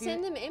survivor. You so if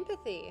send them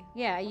empathy.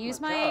 Yeah, I use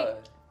Oh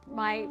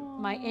my God.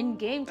 my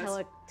in-game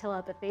That's-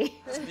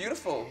 telepathy. That's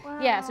beautiful.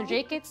 Yeah, so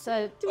Jake gets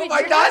Oh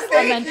my God,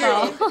 thank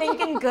mental. you.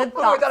 Thinking good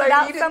Oh, I thoughts thought I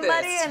about needed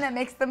somebody this. and it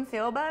makes them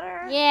feel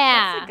better.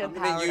 Yeah. That's a I'm good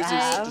gonna power use to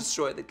this to have.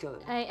 destroy the killer.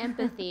 I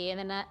empathy, and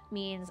then that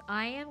means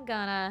I am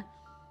gonna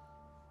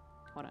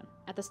hold on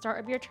at the start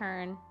of your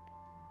turn,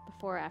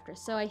 before or after.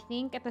 So I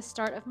think at the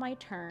start of my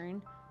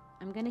turn,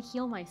 I'm gonna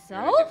heal You're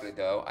myself. gonna give it a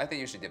go. I think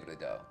you should give it a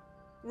go.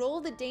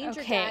 Roll the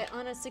danger Okay. die.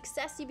 On a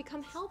success, you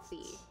become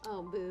healthy.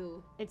 Oh,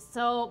 boo. It's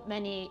so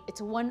many. It's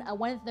a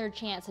 1/3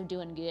 chance of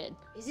doing good.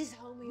 Is this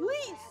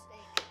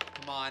homeopathic?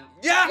 Come on.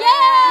 Yeah!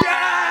 Yeah!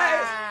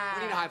 Yes!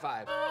 We need a high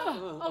five.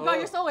 Oh god,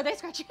 you're so with. I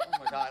scratch you.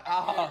 Oh my God.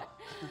 Ah.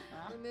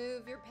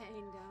 Remove your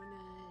pain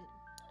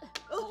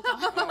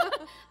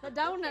donut. The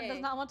donut Okay.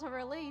 does not want to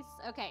release.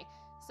 Okay,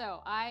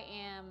 so I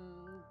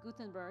am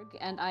Gutenberg,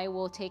 and I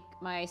will take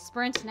my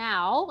sprint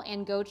now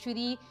and go to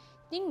the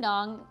ding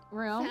dong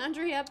room.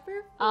 Sundry up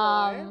for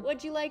 4.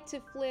 Would you like to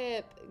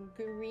flip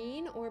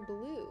green or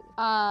blue?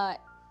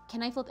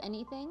 Can I flip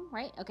anything?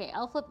 Right? Okay,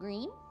 I'll flip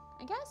green,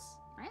 I guess.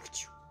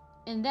 Right?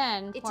 And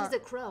then It for is a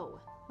crow.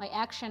 my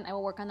action, I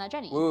will work on that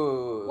Jenny.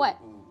 Whoa. What?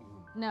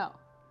 No.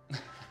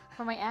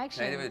 For my Can I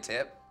action. give it a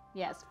tip?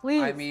 Yes,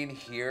 please. I mean,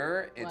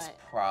 here, it's What?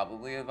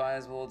 probably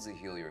advisable to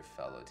heal your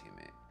fellow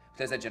teammate.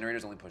 Because that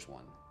generators only push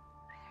one.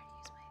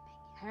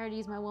 I already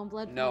used my one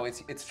blood. No,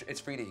 point. it's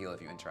free to heal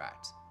if you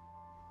interact.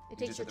 It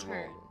You takes just a have to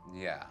roll. turn.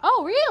 Yeah.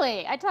 Oh,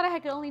 really? I thought I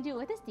could only do it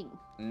with this thing.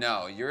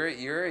 No, you're a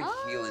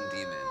healing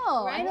demon.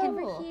 Oh, Right I can.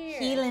 over here.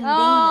 Healing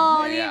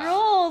Oh, Yeah. these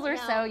rules are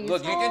No. so useful.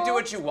 Look, you can do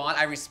what you want.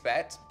 I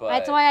respect, but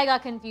That's why I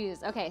got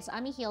confused. Okay, so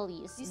I'm gonna heal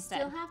these You instead.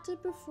 still have to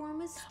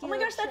perform a skill Oh my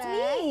gosh, that's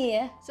check.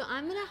 me. So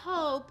I'm gonna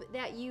hope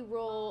that you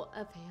roll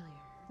a failure.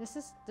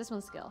 This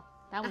one's skill.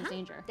 That one's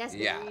danger. That's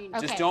yeah. green.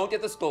 Okay. Just don't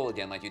get the skull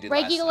again like you did last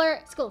time.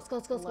 Regular. Skull.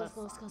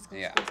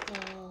 Yeah.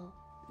 Skull.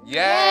 Yay!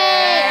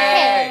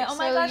 Okay, Oh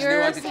my so gosh, your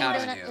knew I could count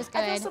on stamina you. is I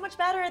feel good. so much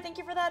better. Thank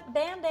you for that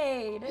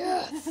Band-Aid.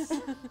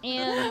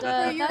 And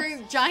For your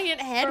that's- giant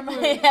head For my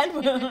wound. head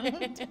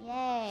wound.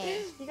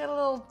 yay. You got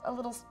a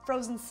little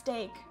frozen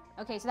steak.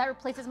 Okay, so that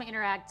replaces my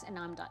interact, and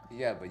now I'm done.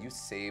 Yeah, but you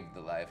saved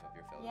the life of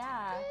your fellow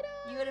Yeah.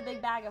 You had a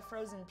big bag of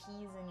frozen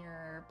peas in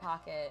your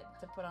pocket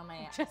to put on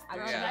my Just on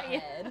throwing my it at you.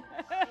 head.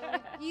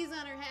 He's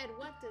on her head.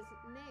 What does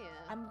Naya?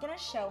 I'm gonna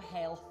show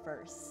Hale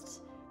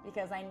first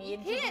because I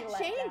need You to can't be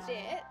let change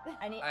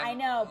down. it. I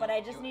know, but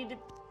I just need to.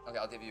 Okay,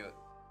 I'll give you a...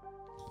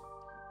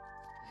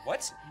 What?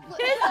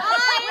 His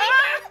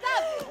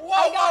eye.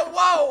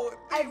 Whoa!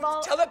 I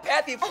vol-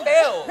 Telepathy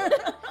failed!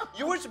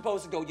 You were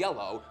supposed to go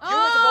yellow. You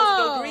were supposed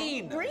to go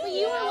green. Green.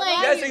 You were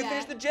like, Yeah, so you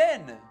finished the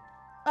gen.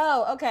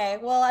 Oh, okay.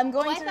 Well, I'm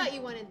going I to. thought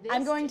you wanted this.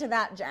 I'm going to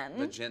that gen.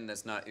 The gen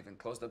that's not even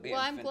close to being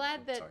Well, I'm fin-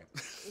 glad that- Sorry.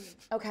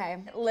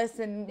 Okay,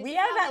 listen, we is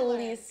have how at we learn.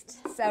 least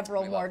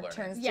several We more love learning.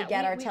 turns Yeah, to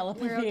get our we're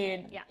telepathy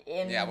okay. Yeah.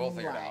 in Yeah, we'll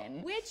figure it out.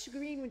 line. Which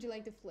green would you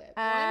like to flip?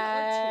 One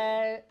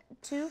or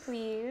 2,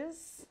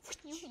 please.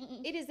 two?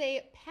 It is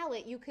a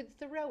pellet you could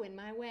throw in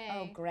my way.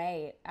 Oh,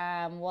 great.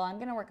 Well, I'm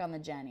gonna work on the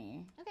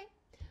Jenny. Okay.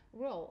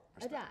 Roll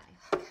a die.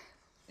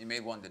 You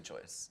made one good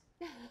choice.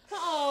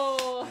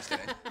 Oh. I'm just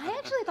kidding. I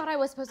actually thought I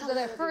was supposed to go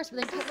there first,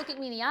 but then kept looking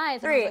me in the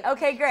eyes. and I 3. was like,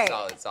 Okay, great.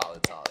 Solid,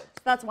 solid, solid.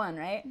 That's 1,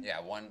 right?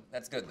 Yeah, 1.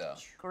 That's good though.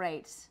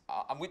 Great.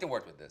 We can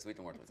work with this. We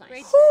can work with this.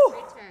 Great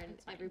turn,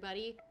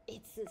 everybody.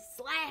 It's a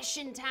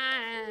slashing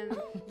time.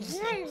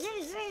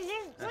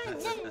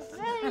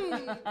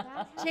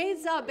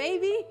 Chainsaw,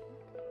 baby.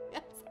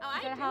 That's how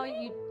Is that how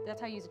you?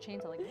 That's how you use a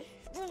chainsaw like this?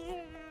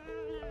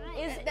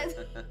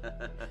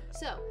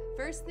 So,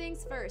 first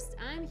things first,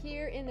 I'm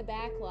here in the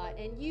back lot,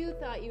 and you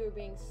thought you were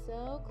being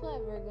so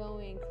clever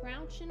going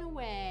crouching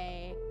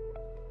away.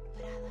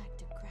 But I like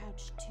to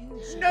crouch too.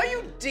 Jake. No,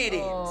 you didn't.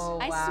 Oh,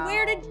 I wow.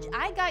 swear to,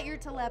 I got your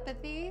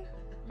telepathy.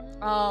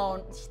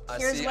 Oh, here's I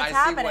what's see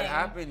happening. what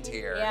happened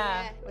here.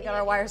 Yeah, we got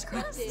our wires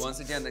crossed. Once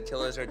again, the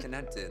killers are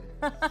connected.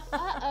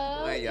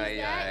 Uh-oh, Ay, is ay,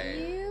 that ay.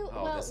 you?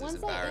 Oh, Well, this is once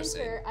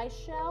embarrassing. I enter, I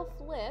shall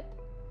flip.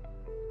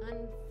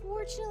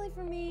 Unfortunately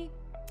for me,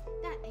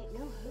 that ain't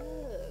no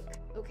hook.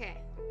 Okay,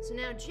 so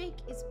now Jake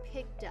is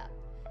picked up.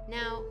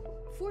 Now,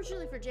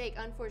 fortunately for Jake,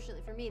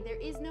 unfortunately for me, there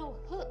is no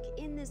hook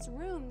in this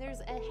room. There's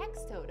a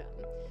hex totem.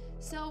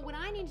 So what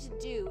I need to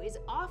do is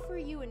offer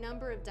you a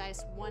number of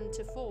dice, 1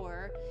 to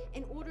 4,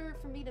 in order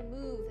for me to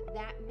move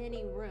that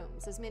many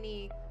rooms, as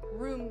many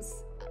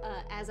rooms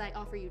as I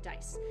offer you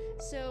dice.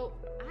 So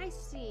I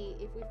see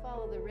if we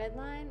follow the red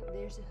line,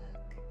 there's a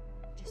hook,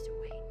 just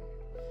waiting.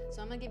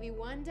 So I'm gonna give you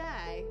 1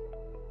 die.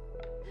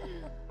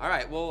 All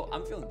right, well,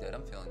 I'm feeling good.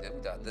 I'm feeling good.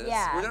 We got this.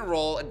 Yeah. We're gonna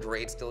roll a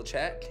great skill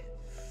check.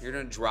 You're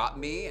gonna drop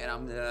me, and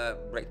I'm gonna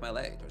break my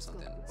leg or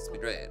something. It's gonna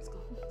be great.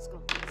 Let's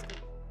go.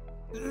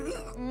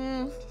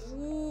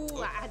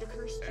 Ooh, I had to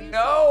curse you.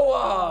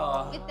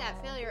 No! With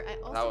that failure, I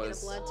That also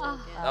was- get a blood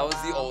token. That was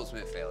the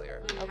ultimate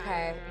failure.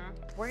 Okay.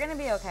 We're gonna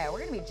be okay. We're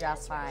gonna be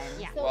just fine.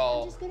 Yeah. So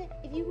Well- I'm just gonna,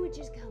 if you would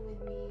just come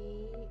with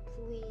me,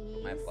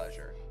 please. My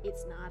pleasure.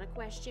 It's not a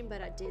question,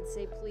 but I did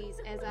say please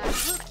as I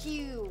hook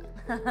you.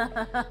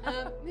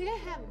 May I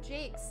have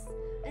Jake's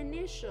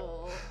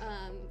initial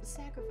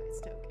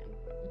sacrifice token?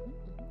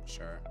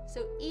 Sure.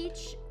 So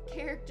each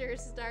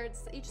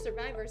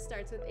survivor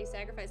starts with a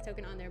sacrifice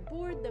token on their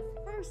board. The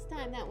first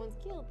time that one's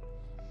killed,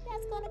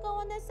 that's gonna go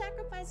on the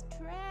sacrifice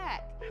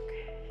track.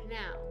 Okay.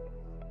 Now,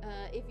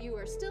 if you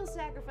are still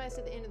sacrificed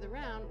at the end of the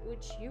round,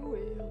 which you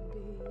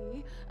will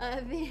be,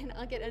 then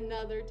I'll get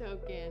another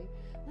token.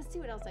 Let's see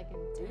what else I can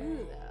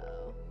do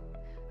though.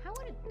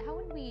 How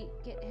would we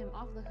get him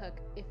off the hook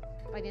if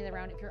by the end of the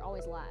round if you're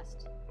always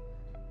last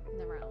in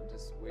the round?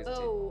 Just ways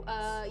Oh,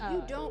 you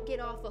Oh. don't get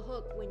off a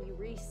hook when you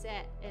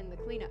reset in the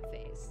cleanup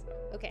phase.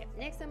 Okay,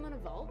 next I'm gonna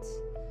vault.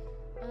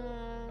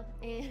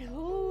 And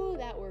oh,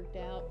 that worked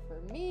out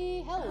for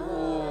me.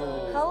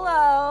 Hello.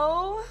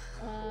 Hello.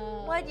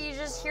 What? What, you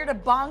just here to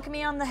bonk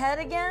me on the head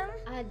again?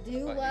 I do But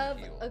you love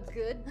healed. a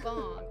good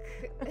bonk.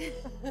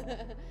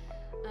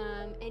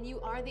 And you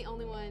are the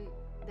only one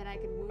that I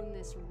could wound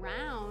this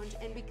round,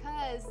 and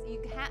because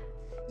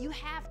you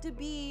have to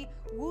be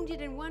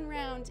wounded in one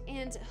round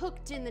and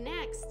hooked in the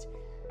next,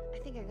 I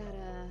think I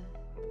gotta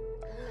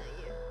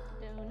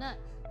let Donut.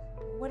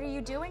 What are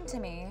you doing to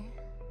me?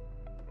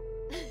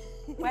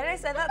 Why did I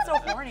say that so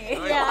horny?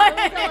 Yeah,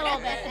 it was a little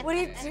bit. What are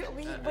you do?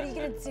 What are you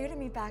gonna do to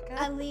me, Becca?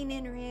 I lean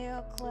in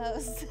real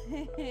close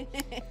and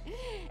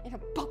I'll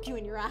poke you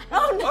in your eye.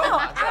 Oh no!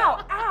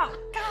 Ow! Ow!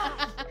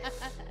 God!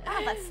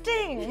 Ow, that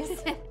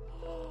stings!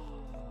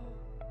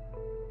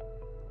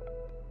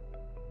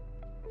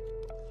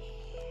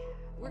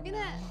 We're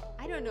gonna,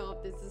 I don't know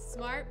if this is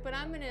smart, but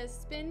I'm gonna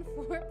spin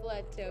 4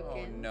 blood Oh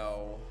tokens.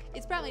 no.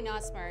 It's probably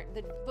not smart.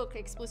 The book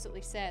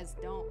explicitly says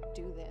don't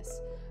do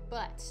this.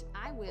 But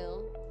I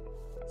will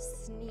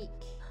sneak.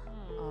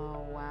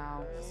 Oh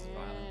wow. This is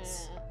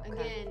violence. Yeah.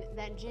 Again,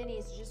 that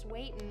Jenny's just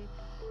waiting.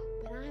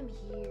 But I'm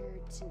here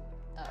to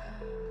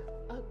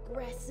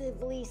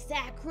aggressively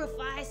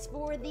sacrifice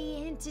for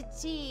the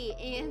entity.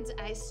 And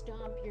I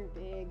stomp your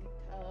big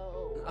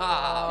toe.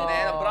 Ah,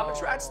 man, but I'm a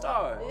track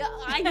star. Yeah,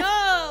 I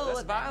know.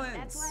 That's violence.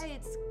 That's why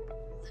it's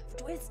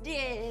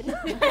twisted.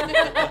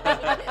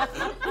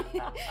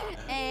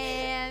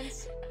 And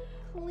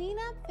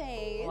cleanup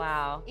phase.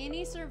 Wow.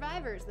 Any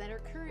survivors that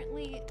are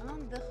currently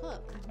on the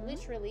hook,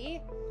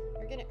 literally,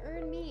 are gonna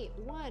earn me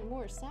 1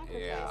 more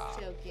sacrifice Yeah.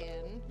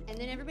 token, and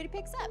then everybody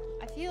picks up.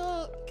 I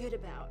feel good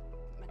about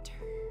my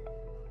turn.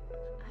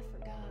 I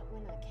forgot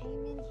when I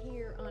came in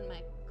here on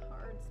my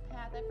cards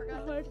path. I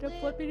forgot to flip.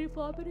 flippity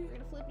floppity. We're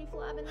gonna flippity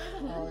flop, and there's a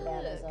hook. Oh,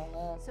 that is a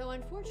hook. So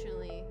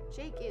unfortunately,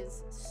 Jake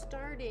is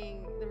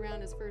starting the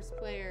round as first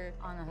player.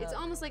 On a hook. It's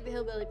almost like the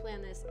hillbilly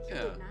planned this. He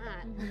Yeah. did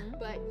not.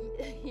 But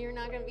you're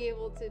not going to be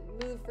able to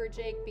move for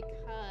Jake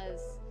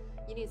because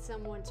you need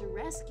someone to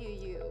rescue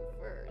you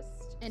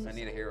first. And I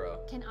need a hero.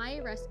 can I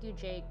rescue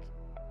Jake?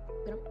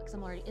 Because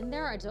I'm already in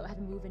there, or I don't have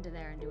to move into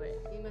there and do it.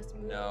 You must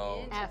move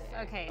No. into F.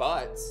 there. Okay.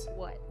 But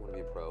What? you want to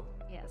be a pro?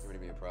 Yes. You want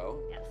to be a pro?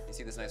 Yes. You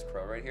see this nice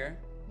pro right here?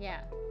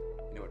 Yeah.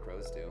 You know what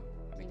pros do?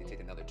 They can take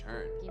another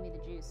turn. Give me the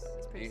juice.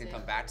 It's And pretty you can sick.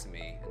 come back to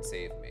me and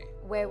save me.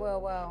 Wait,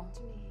 whoa.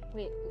 To me.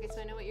 Wait. Okay, so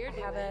I know what you're I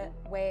doing. have it.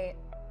 Wait,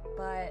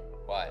 but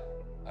What?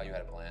 Oh, you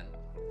had a plan?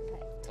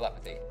 Okay.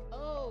 Telepathy.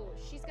 Oh, Oh,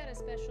 she's got a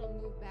special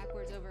move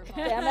backwards over.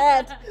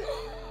 Damn it.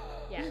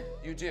 Yeah.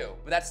 You do,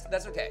 but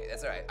that's okay.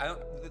 That's all right. I don't.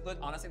 Look,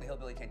 honestly, the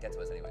hillbilly can't get to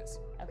us anyways.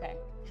 Okay.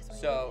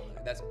 So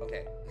that's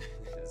okay.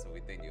 That's what we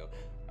think. You go.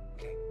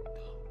 Okay, go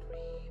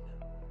green.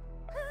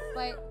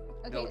 But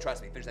okay. No,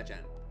 trust me. Finish that gen.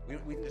 We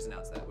can just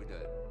announce that. We're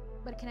good.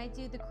 But can I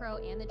do the crow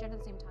and the gen at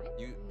the same time?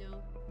 You. No.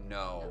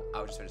 No, I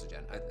would just finish the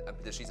gen.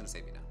 Because she's gonna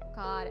save you now.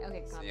 God.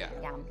 Okay. God. Yeah.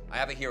 Yeah. I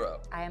have a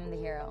hero. I am the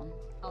hero.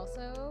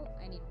 Also,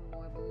 I need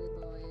more blue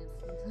boys.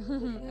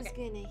 Who's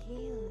gonna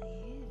heal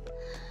you?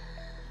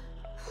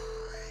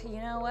 You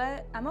know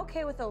what? I'm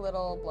okay with a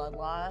little blood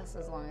loss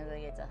as long as I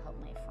get to help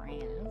my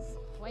friends.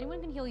 Well,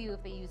 anyone can heal you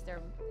if they use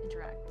their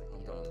interact with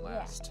I'm you. going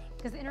last.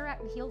 Because the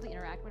heal to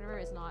interact, whatever,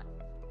 is not.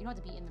 You don't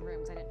have to be in the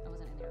room. Because I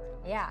wasn't in their room.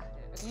 Yeah.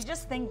 You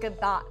just think good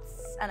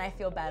thoughts, and I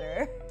feel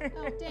better.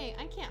 Oh dang!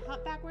 I can't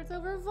hop backwards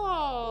over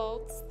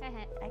vaults. I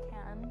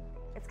can.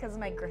 It's because of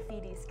my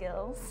graffiti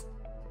skills.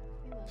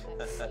 I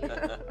love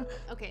that.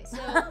 Okay, so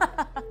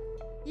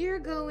you're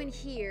going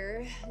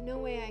here. No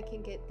way I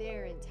can get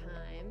there in time.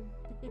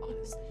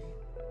 Honestly,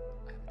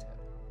 I have a tip.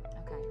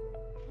 Okay.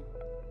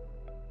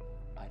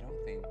 I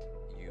don't think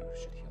you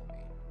should heal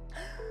me.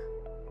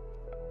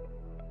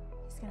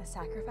 He's gonna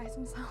sacrifice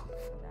himself.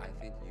 I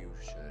think you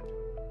should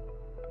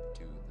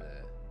do the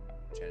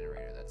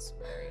generator. That's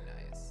very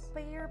nice.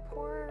 But your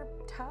poor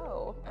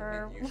toe.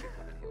 I think you should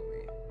come and heal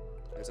me.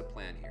 There's a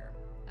plan here.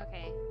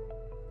 Okay.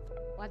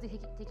 We'll have to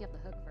take you off the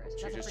hook first.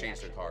 She That's a just free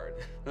changed her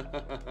action.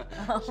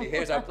 card.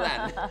 Here's our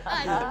plan.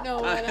 I don't know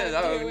what I'm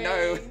Oh doing.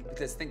 no!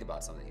 Because think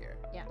about something here.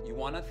 Yeah. You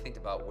want to think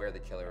about where the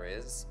killer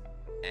is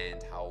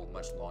and how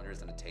much longer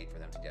it's going to take for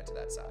them to get to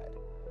that side.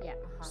 Yeah.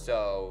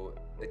 So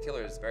the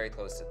killer is very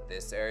close to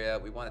this area.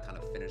 We want to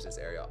kind of finish this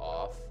area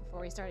off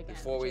Before we start again.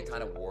 before we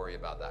kind of worry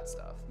about that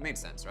stuff. Made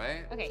sense,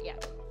 right? Okay. Yeah.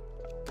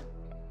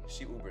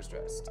 She uber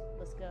stressed.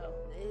 Let's go.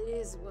 It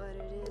is what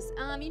it is.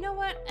 You know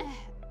what?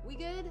 We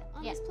good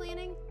on Yeah. this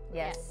planning?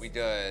 Yes. We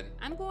good.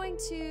 I'm going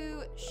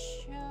to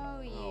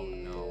show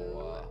you Oh,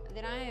 no.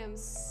 that I am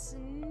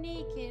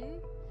sneaking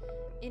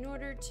in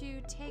order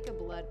to take a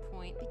blood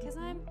point because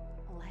I'm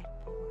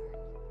Lightborn.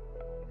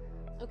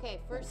 Okay,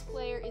 first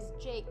player is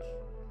Jake.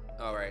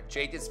 All right,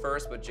 Jake is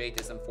first, but Jake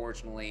is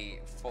unfortunately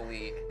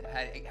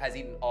has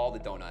eaten all the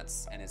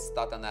donuts and is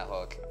stuck on that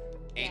hook.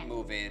 Ain't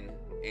moving,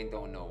 ain't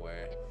going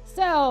nowhere.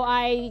 So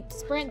I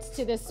sprint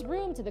to this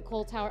room, to the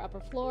coal tower upper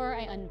floor.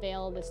 I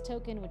unveil this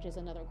token, which is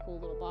another cool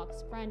little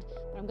box friend.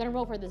 But I'm gonna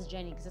roll for this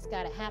Jenny because it's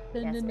gotta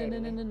happen. Yes,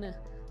 baby.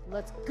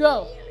 Let's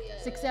go.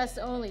 Success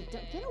only.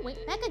 Get away,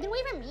 Becca. Get away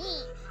from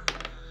me.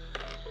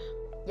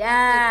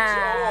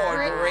 Yeah. Oh,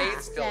 Great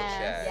great skill success.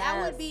 check.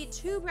 That would be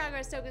 2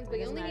 progress tokens, but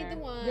you only need the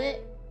 1. And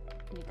it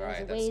All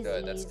right, goes that's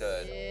good. That's awaysies.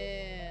 good.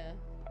 Yeah.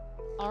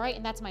 All right,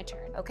 and that's my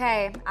turn.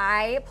 Okay,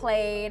 I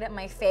played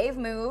my fave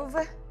move,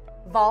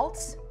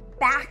 vault,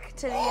 back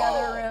to the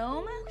other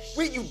room.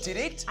 Wait, you did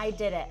it? I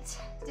did it.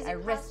 Does I it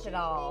risked cost it you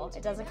all. anything to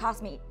It do doesn't that?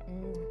 cost me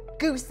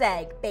goose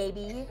egg,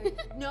 baby.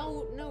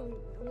 No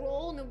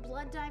roll, no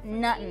blood die.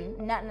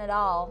 Nothing at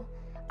all.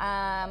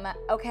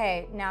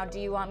 Okay, now do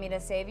you want me to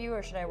save you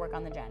or should I work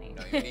on the Jenny?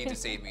 No, you need to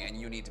save me, and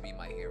you need to be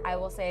my hero. I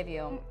will save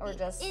you, or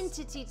just.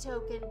 Entity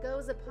token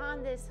goes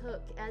upon this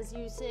hook as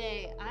you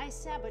say, I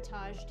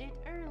sabotaged it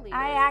earlier.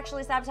 I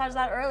actually sabotaged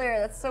that earlier.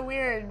 That's so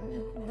weird.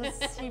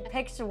 He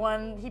picked the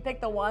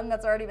one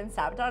that's already been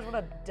sabotaged. What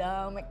a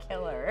dumb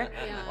killer.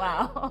 Yeah.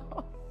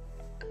 Wow.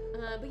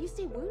 But you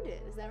stay wounded,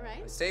 is that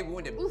right? Stay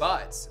wounded,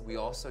 but we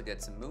also get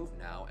to move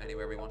now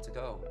anywhere we want to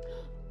go.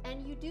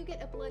 And you do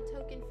get a blood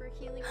token for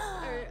healing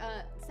or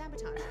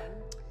sabotaging.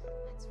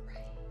 That's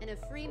right. And a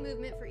free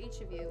movement for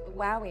each of you.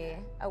 Wowie.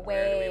 Away.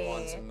 Where do we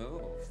want to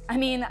move? I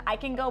mean, I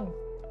can go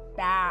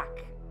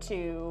back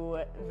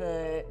to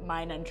the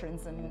mine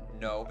entrance and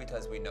No,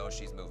 because we know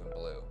she's moving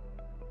blue.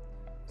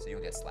 So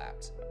you'll get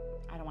slapped.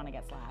 I don't want to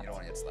get You slapped. don't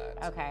want to get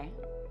slapped. Okay.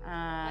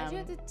 Why'd you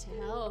have to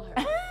tell her?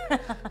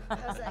 I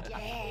was like,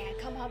 yeah,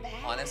 come on back.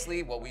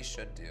 Honestly, what we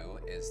should do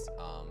is,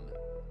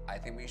 I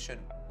think we should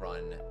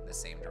run the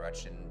same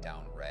direction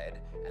down red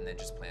and then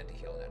just plan to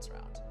heal next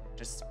round.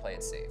 Just play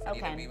it safe.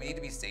 Okay. We need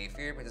to be safe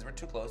here because we're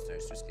too close to her.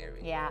 It's too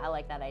scary. Yeah, I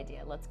like that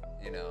idea. Let's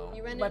You know?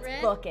 You run in let's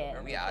red? book it.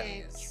 Are we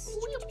Okay. oddies?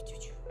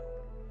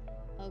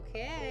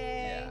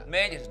 Okay. Yeah.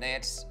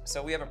 Management.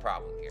 So we have a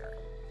problem here.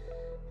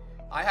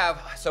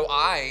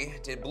 I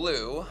did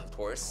blue, of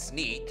course,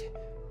 sneak,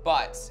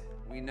 but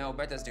we know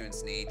Becca's doing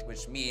sneak,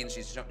 which means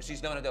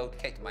she's gonna go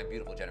kick my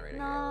beautiful generator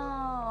here.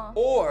 No.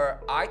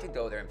 Or I could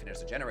go there and finish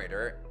the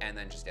generator and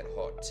then just get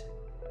hooked.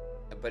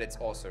 But it's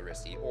also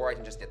risky. Or I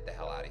can just get the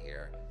hell out of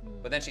here.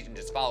 But then she can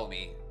just follow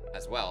me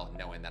as well,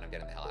 knowing that I'm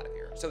getting the hell out of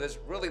here. So there's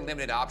really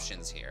limited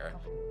options here.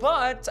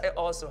 But I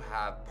also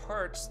have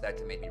perks that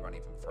can make me run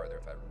even further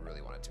if I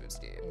really wanted to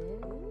escape.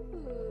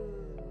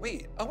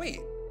 Wait,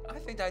 I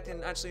think I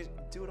can actually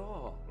do it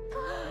all.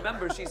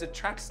 Remember, she's a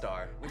track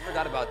star. We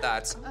forgot about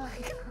that.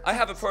 I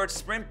have a perk,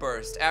 Sprint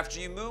Burst. After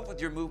you move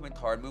with your movement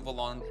card, move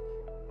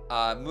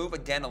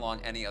again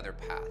along any other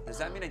path. Does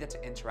that mean I get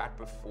to interact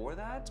before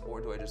that,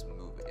 or do I just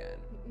move again?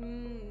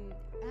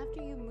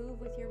 After you move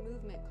with your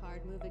movement that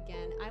card, move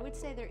again. I would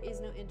say there is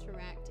no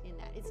interact in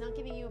that. It's not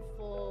giving you a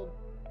full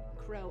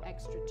crow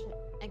extra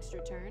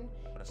turn.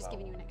 What if Just I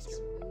giving you an want-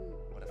 extra move.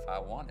 What if I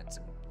wanted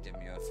to give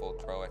me a full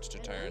crow extra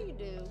I know turn? you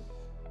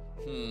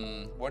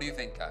do. What do you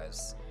think,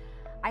 guys?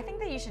 I think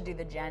that you should do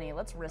the Jenny.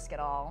 Let's risk it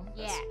all.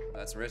 Yeah.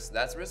 That's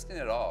risking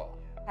it all.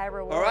 High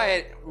reward. All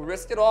right,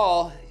 risk it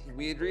all.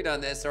 We agreed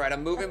on this. All right,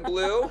 I'm moving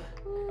blue.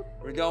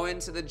 We're going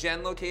to the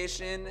Gen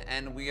location,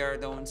 and we are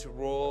going to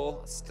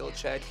roll a skill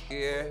check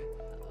here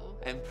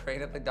and pray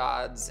to the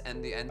gods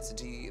and the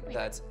entity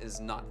that is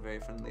not very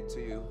friendly to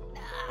you.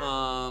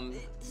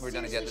 We're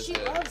gonna get this. She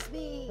loves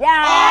me.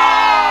 Yeah.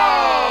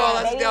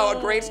 Oh, let's go.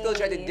 A great skill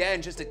check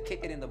again, just to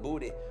kick it in the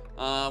booty.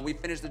 We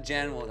finished the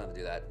Gen. We'll have to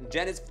do that.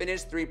 Gen is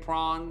finished. 3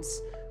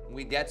 prongs.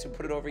 We get to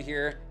put it over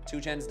here.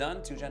 2 gens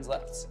done. 2 gens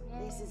left.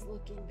 This is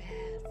looking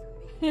bad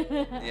for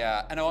me.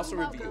 Yeah, and I also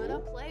I'm not gonna review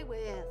play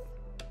with.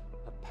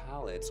 a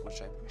palette,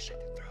 which I wish I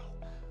could throw.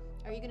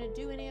 Are you gonna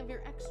do any of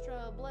your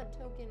extra blood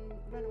token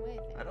runaway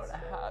things? I don't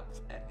have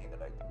any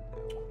that I can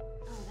do.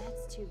 Oh,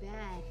 that's too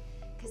bad.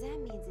 Cause that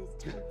means it's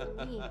time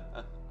for me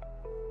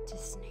to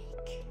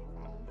snake.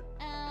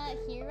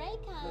 Here I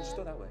come. No, just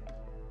go that way.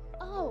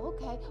 Oh,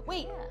 okay.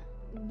 Wait.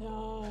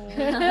 No.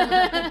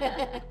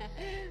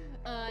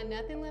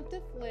 Nothing left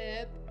to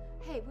flip.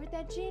 Hey, where'd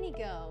that Jenny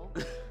go?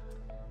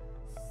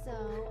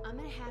 So I'm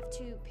gonna have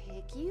to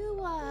pick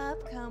you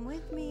up. Come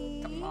with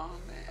me. Come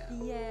on,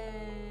 man.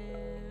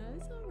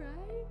 Yes, all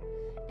right.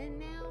 And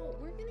now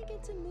we're gonna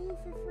get to move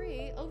for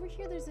free. Over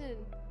here, there's a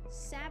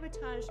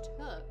sabotaged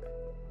hook.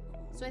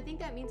 So I think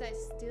that means I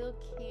still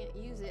can't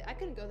use it. I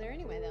couldn't go there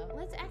anyway, though.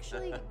 Let's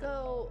actually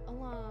go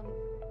along.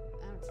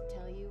 I don't have to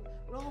tell you.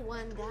 Roll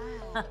 1 die.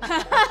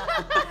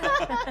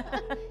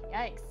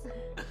 Yikes.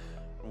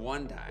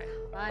 1 die.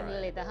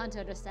 Finally, the hunter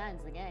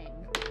understands the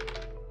game.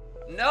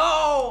 No!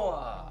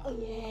 Oh,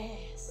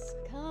 yes.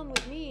 Come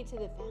with me to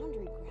the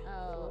foundry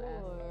ground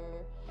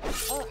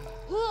floor.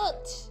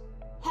 Hooked!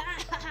 Ha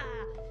ha ha!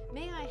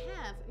 May I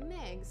have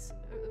Meg's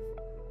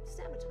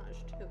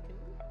sabotage token?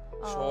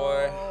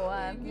 Sure.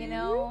 Oh, you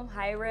know,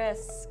 high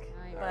risk,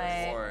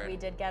 but Reward. we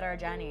did get our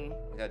Jenny.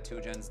 We got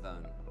 2 gens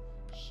done.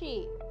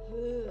 She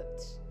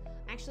hooked.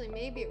 Actually,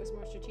 maybe it was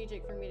more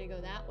strategic for me to go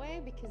that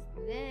way because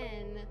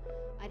then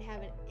I'd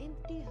have an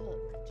empty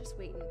hook just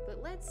waiting.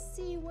 But let's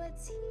see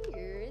what's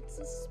here. It's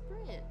a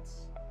sprint.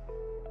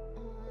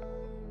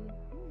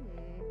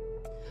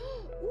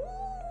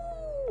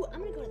 Ooh, I'm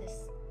gonna go to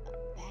this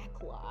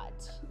back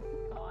lot.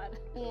 God.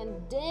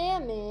 And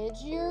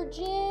damage your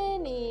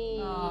Jenny.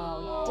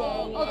 Oh,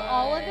 dang Oh,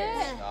 all of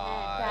it?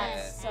 God.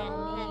 That's so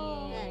mean.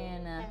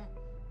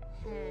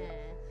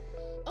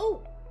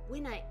 Oh,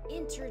 when I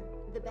entered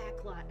the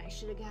back lot, I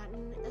should have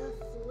gotten a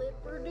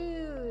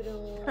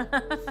flipper-doodle.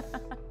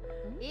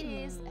 It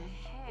is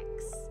a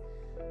hex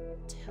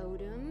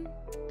totem.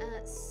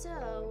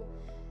 So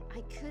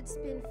I could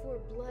spend 4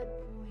 blood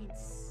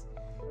points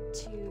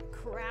to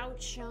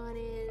crouch on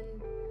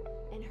in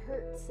and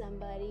hurt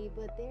somebody,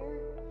 but there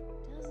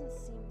doesn't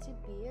seem to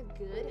be a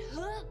good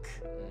hook.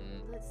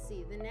 Let's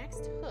see, the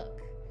next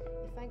hook,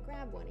 if I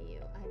grab one of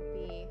you, I'd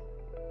be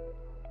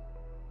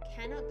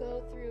cannot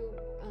go through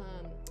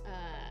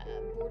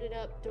boarded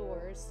up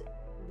doors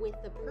with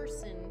the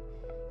person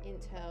in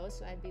tow,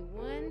 so I'd be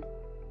 1,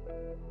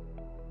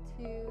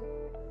 2,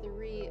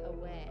 3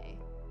 away.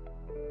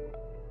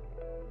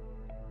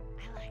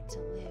 I like to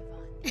live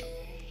on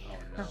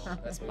Oh no,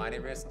 that's mighty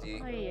risky.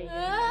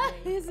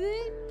 Is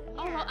it?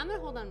 Oh, well, I'm gonna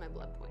hold on to my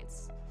blood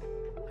points.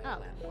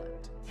 Oh.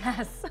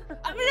 Yes.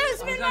 I'm gonna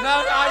spend No, my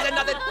no, I said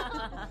nothing.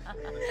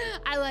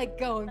 I like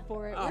going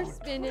for it. We're Oh,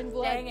 spending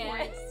blood dang it.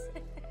 points.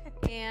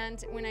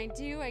 And when I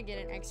do, I get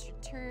an extra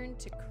turn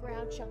to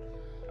crouch up.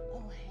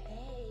 Oh,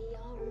 hey,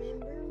 y'all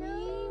remember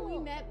me? We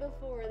met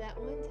before that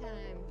one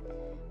time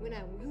when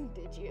I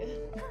wounded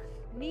you.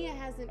 Nia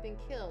hasn't been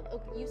killed.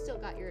 Okay, you still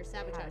got your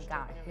sabotage. I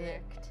got token over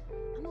there.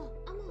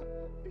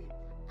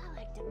 I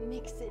like to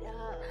mix it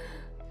up.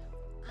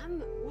 I'm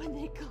what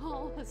they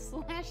call a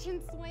slash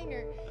and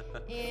swinger.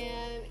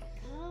 And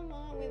come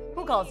on with me.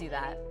 Who calls you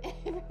that?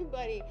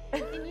 Everybody.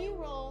 Can you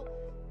roll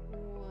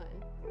 1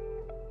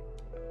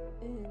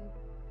 and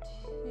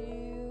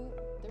 2,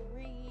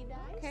 3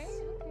 dice? Okay.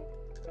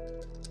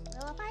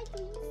 Roll a 5,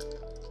 please.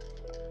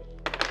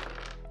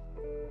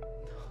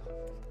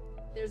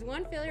 There's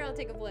 1 failure, I'll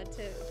take a blood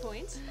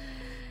point.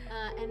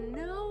 And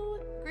no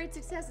great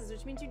successes,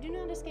 which means you do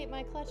not escape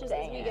my clutches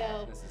Dang as we it.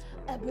 go. This is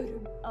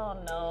brutal. Oh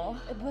no.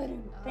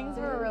 Things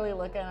were really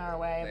looking our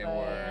way, They but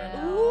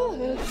were.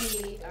 Ooh,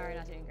 hooky. Are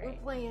not doing We're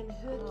great. playing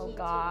hooky. oh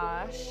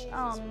gosh. today.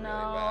 Oh really no.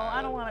 bad.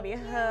 I don't want to be You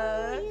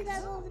hooked.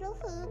 got a little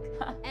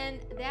hook. And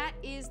that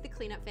is the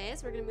cleanup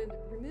phase. We're gonna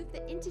remove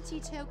the entity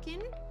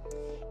token.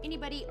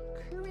 Anybody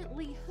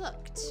currently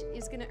hooked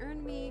is gonna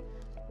earn me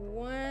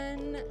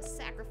 1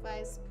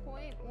 sacrifice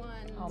point. 1,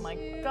 Oh my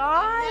 2.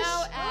 gosh. I'm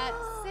now at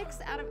 6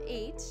 out of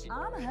 8.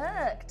 I'm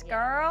hooked,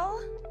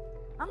 girl.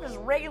 I'm just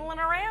wriggling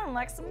around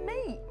like some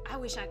meat. I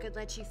wish I could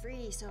let you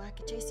free so I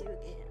could chase you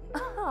again.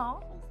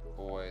 Oh.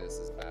 Boy, this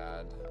is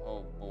bad.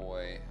 Oh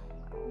boy.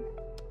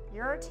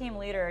 You're our team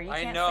leader. You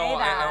I can't know. say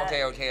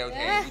that. Okay.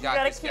 You got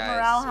gotta this, keep guys.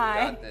 morale You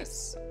high. got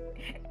this.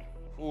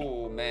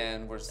 Oh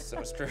man, we're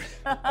so screwed.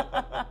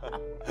 Are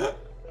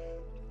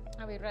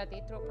we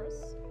ready, troopers?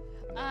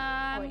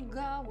 I'm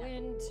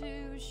going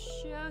to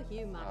show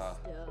you my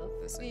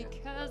this stuff again.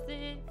 because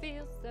it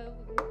feels so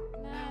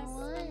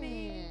nice to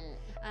me.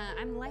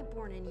 I'm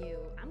Lightborn in you.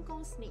 I'm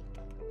gonna sneak.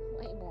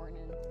 Late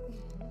morning.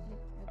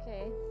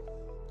 Okay.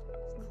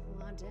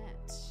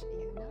 Claudette,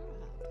 you're up.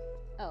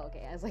 Oh,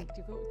 okay. I was like,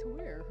 to go to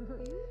where?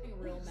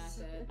 Real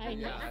method. I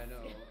know. Yeah, I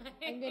know.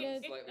 I'm gonna.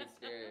 Slightly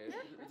scared.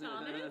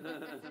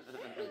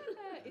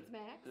 It's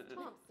Max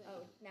Thompson.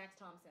 Oh, Max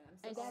Thompson.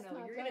 I I'm said,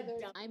 you're gonna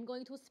dump. I'm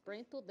going to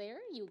sprint to there.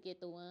 You get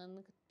the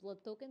one blood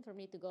token for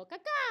me to go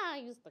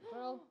caca. Use the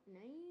curl,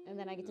 Nice. and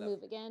then I get to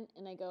move again,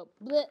 and I go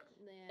bleh,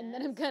 and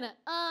then I'm gonna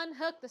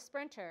unhook the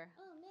sprinter.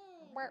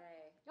 Oh Okay.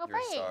 Oh, You're a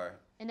hey. star.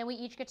 And then we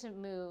each get to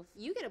move.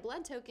 You get a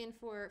blood token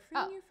for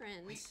freeing Oh. your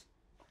friends.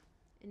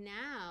 And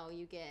now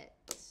you get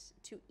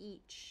to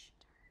each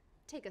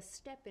take a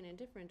step in a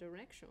different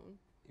direction.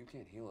 You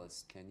can't heal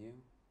us, can you?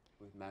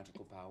 With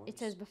magical powers? It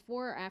says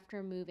before or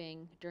after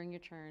moving during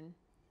your turn,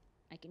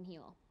 I can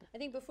heal. I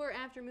think before or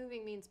after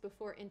moving means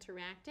before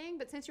interacting,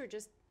 but since you're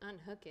just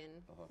unhooking.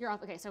 You're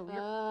off. Okay, so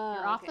you're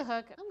off the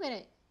hook. I'm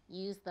gonna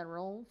use the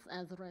rolls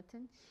as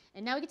written,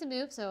 and now we get to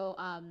move. So,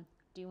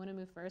 do you want to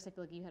move first? I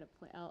feel like you had a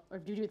plan, or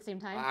do you do it at the same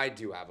time? I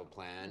do have a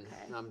plan.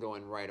 Okay. I'm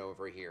going right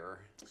over here.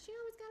 She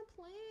always got a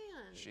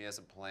plan. She has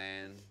a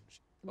plan.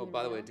 You Oh, gonna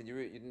by the way, reveal?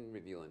 you didn't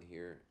reveal in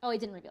here Oh, I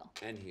didn't reveal.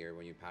 and here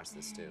when you passed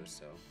this too,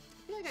 so.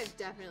 I feel like I've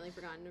definitely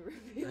forgotten to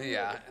reveal.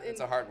 Yeah, it's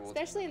a hard rule.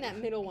 Especially in that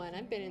middle one.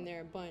 I've been in there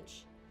a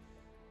bunch.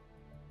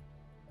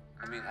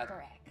 I mean,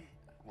 Correct.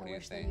 what I do you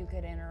wish that think? you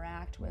could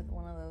interact with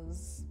one of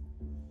those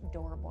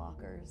door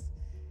blockers.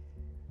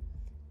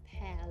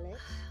 Palette.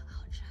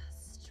 I'll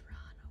just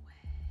run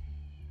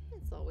away.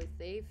 It's always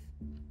safe.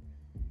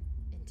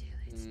 Until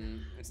it's not.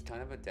 It's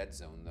kind of a dead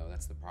zone though,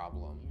 that's the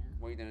problem. Yeah.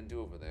 What are you gonna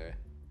do over there?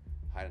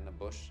 Hide in a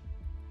bush?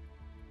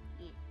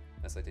 Yeah.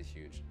 That's like a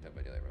huge Dead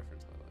by Daylight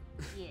reference, by the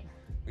way. Yeah.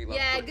 We love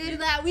Yeah, bush- good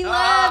luck. We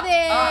love it.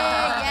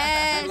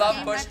 Yes. We love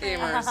game bush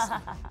reference.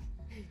 gamers.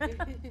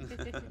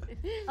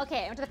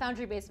 Okay, I went to the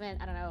foundry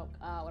basement. I don't know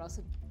what else.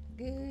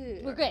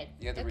 Good. We're good.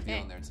 You have the reveal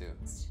in there too.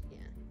 Yeah.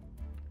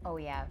 Oh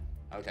yeah.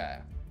 Okay.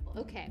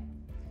 Okay.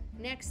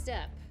 Next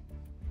up.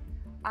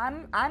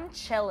 I'm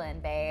chilling,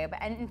 babe.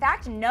 And in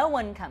fact, no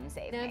one comes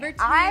save Number me. 2.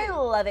 I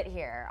love it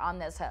here on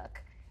this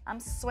hook. I'm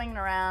swinging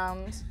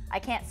around. I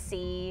can't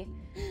see.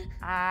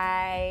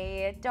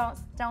 I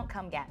don't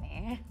come get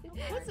me.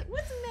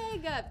 What's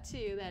Meg up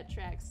to, that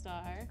track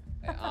star?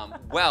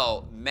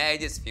 Well,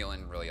 Meg is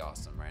feeling really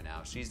awesome right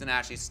now. She's gonna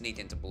actually sneak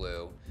into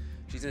blue.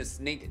 She's gonna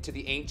sneak to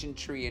the ancient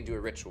tree and do a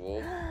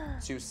ritual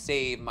to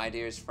save my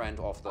dearest friend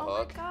off the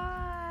hook. Oh my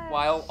god.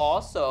 While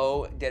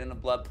also getting a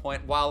blood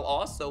point, while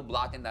also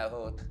blocking that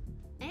hook.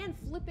 And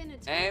flipping a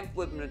token. And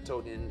flipping a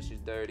token. She's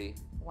dirty.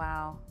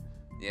 Wow.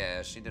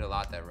 Yeah, she did a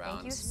lot that round.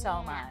 Thank you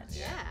so much.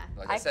 Yeah.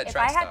 Like I said, If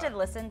track I had star. to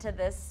listen to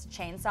this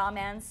chainsaw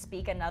man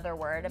speak another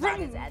word about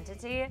his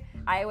entity,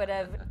 I would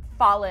have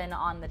fallen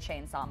on the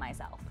chainsaw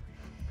myself.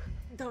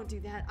 Don't do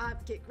that. I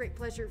get great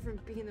pleasure from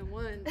being the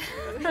one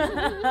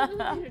to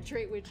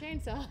penetrate with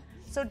chainsaw.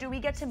 So do we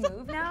get to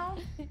move now?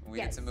 We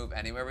get to move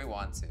anywhere we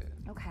want to.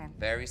 Okay.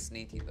 Very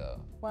sneaky though.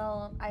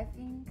 Well, I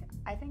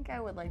think I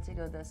would like to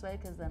go this way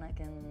because then I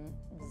can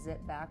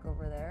zip back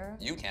over there.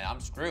 You can't. I'm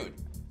screwed.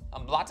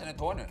 I'm blocked in a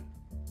corner.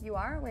 You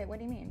are? Wait, what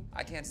do you mean?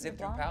 I can't zip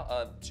through,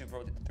 Blocked?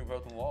 through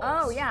broken walls.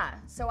 Oh yeah.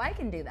 So I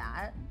can do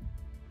that.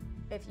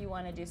 If you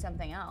want to do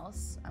something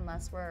else,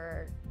 unless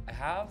we're I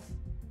have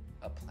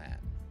a plan.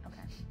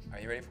 okay. Are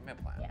you ready for my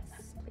plan?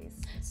 Yes,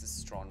 please. It's a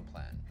strong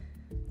plan.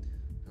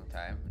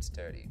 Okay, it's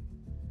dirty.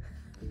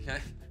 Okay.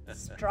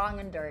 Strong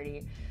and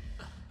dirty.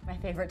 My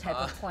favorite type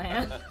of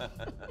plan.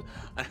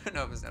 I don't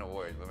know if it's gonna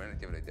work, but we're gonna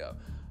give it a go.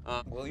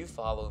 Will you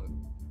follow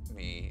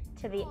me?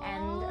 To the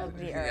end of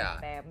the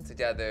earth, babe.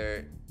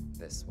 Together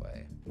this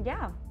way.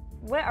 Yeah.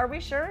 Wait, are we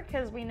sure?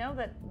 Because we know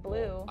that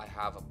blue. I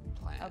have a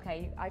plan.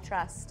 Okay, I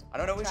trust. I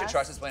don't know if we should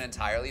trust this plan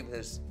entirely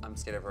because I'm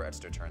scared of her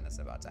extra turn that's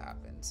about to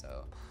happen.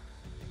 So.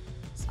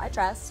 I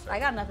trust. I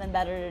got nothing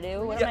better to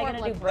do. What am I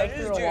gonna do? Break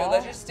through a wall?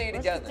 Let's just stay Let's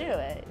together. just do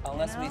it.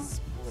 Unless you we know?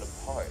 split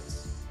apart.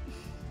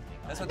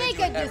 That's what Make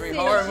they do in a every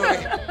decision. horror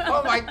movie.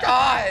 Oh my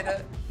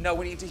god! No,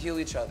 we need to heal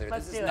each other.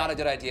 Let's this is do not it. a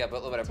good idea,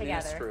 but whatever.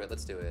 Together. Screw it.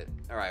 Let's do it.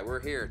 All right, we're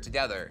here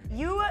together.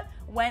 You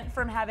went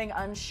from having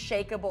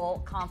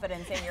unshakable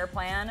confidence in your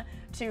plan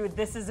to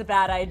this is a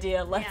bad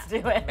idea. Let's do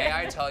it. May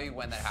I tell you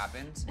when that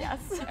happened? Yes.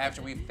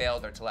 After we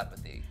failed our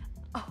telepathy.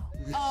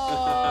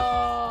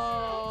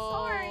 Oh.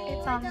 Sorry.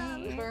 It's on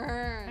me.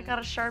 Burn. I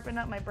gotta sharpen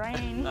up my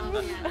brain. Oh,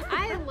 man.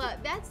 I love,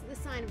 that's the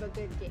sign of a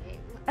good game.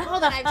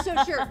 Hold on, I'm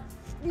so sure.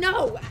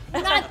 No,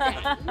 not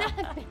that, not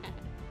that.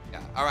 Yeah.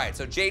 All right.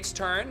 So Jake's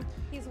turn.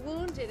 He's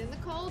wounded in the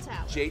coal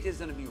tower. Jake is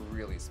gonna be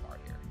really smart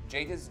here.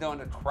 Jake is going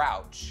to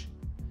crouch.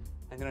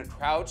 I'm gonna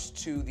crouch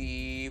to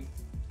the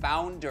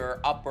founder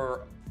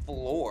upper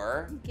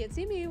floor. You can't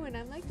see me when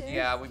I'm like this.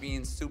 Yeah, we're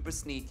being super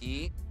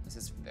sneaky. This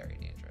is very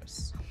dangerous.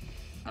 powers.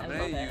 I'm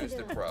love gonna it. use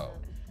the crow.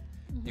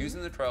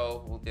 Using the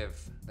crow will give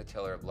the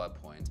killer blood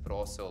points, but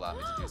also allow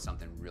me to do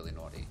something really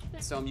naughty.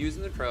 So I'm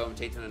using the crow, I'm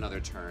taking another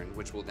turn,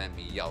 which will then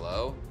be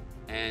yellow.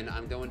 And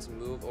I'm going to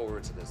move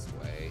over to this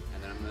way,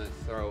 and then I'm going to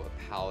throw a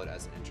pallet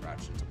as an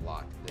interaction to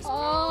block this way.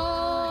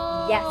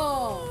 Yes.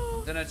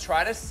 I'm going to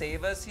try to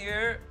save us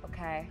here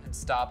Okay. and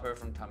stop her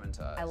from coming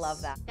to us. I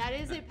love that. That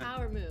is a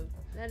power move.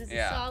 That is a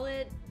Yeah.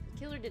 solid.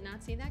 Killer did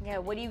not see that. Yeah,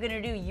 what are you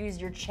gonna do? Use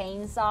your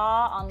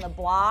chainsaw on the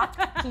block?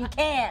 You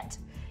can't.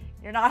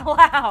 You're not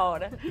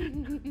allowed.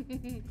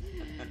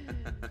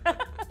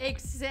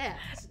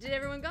 Except, did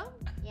everyone go?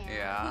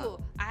 Yeah.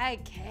 Cool. I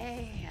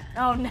can.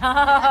 Oh no.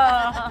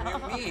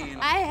 What do you mean?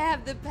 I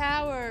have the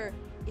power.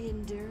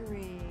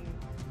 Enduring.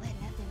 Let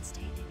nothing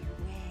stand in your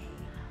way.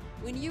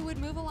 When you would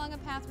move along a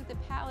path with the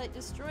pallet,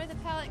 destroy the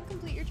pallet and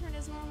complete your turn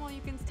as normal.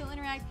 You can still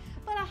interact,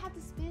 but I have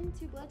to spend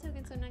 2 blood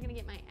tokens, so I'm not gonna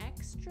get my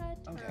extra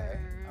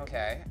turn.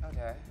 Okay.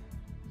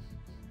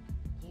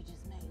 You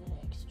just made it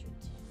extra 10.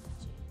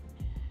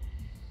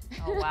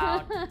 Oh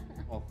wow.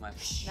 Well, my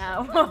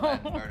No.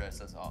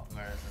 murders us all.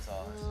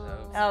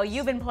 So. Oh,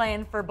 you've been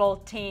playing for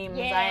both teams.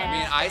 Yeah. I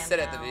mean, I understand said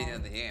at the now. beginning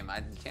of the game.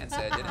 I can't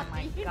say I didn't. Oh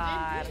my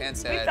god. Can't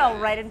say We I fell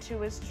didn't. right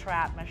into his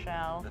trap,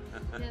 Michelle.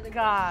 Now the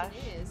Gosh.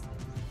 question is,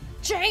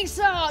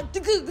 chainsaw.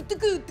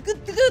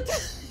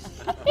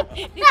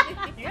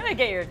 You're gonna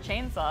get your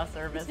chainsaw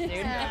service, dude.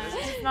 Yeah.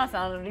 It's not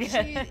sounding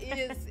She good.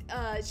 is.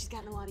 She's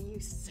gotten a lot of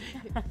use.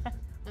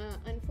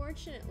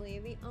 Unfortunately,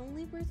 the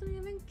only person I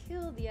haven't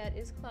killed yet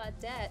is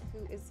Claudette,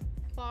 who is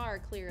far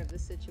clear of the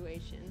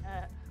situation.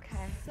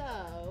 Okay. So,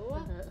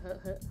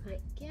 I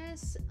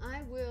guess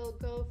I will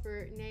go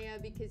for Naya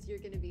because you're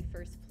going to be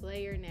first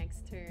player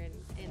next turn.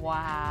 And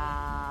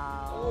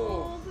Wow.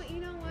 Oh, but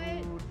you know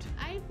what?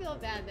 I feel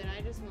bad that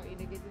I just want you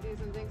to get to do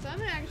something, so I'm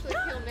going to actually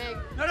kill Meg.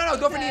 No,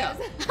 go for Nia.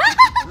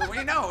 What do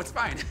you know? It's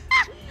fine.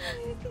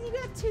 Because you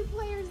got 2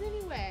 players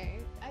anyway.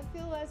 I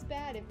feel less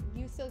bad if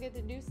you still get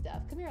to do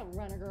stuff. Come here,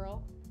 runner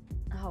girl.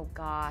 Oh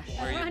gosh.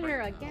 Where are you Runner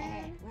bringing-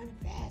 again. Run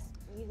fast.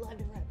 You love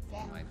to run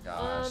fast. Oh my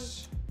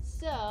gosh.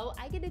 So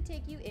I get to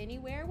take you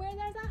anywhere where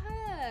there's a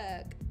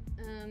hook.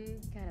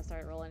 Gotta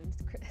start rolling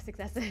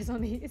successes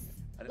on these.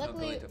 I didn't know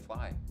luckily- Billy could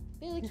fly.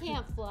 Billy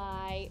can't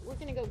fly. We're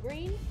gonna go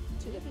green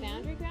to the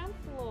foundry ground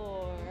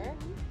floor,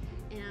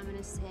 and I'm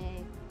gonna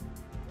say,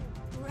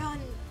 run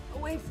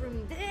away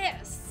from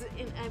this,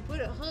 and I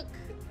put a hook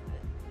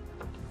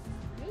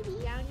maybe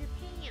down your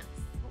pants,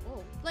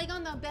 like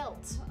on the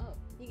belt. Oh.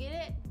 You get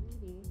it?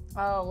 Maybe.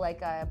 Oh,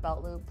 like a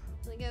belt loop.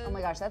 Like a, Oh my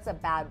gosh, that's a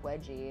bad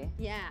wedgie.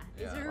 Yeah,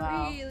 it's Yeah. a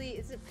Wow.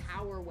 it's a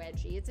power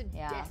wedgie. It's a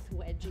Yeah. death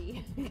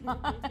wedgie.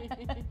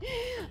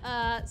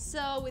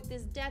 So with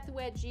this death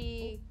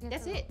wedgie,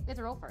 that's it. You have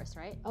to roll first,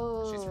 right?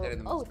 Oh, She's forgetting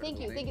the most thank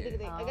you, critical thank you,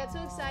 thing thank you. I got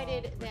so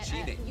excited that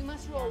cheating. you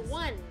must roll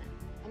 1.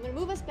 I'm gonna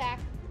move us back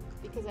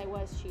because I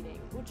was cheating.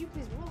 Would you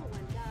please roll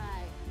 1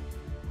 die?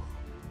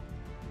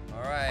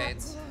 All right.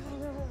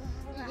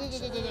 What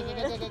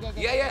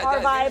Yeah. Our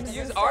Use vibes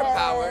use our instead.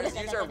 powers.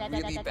 Use our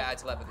really bad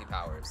telepathy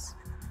powers.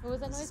 was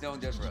that This noise? is no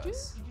good for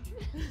us.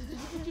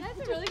 That's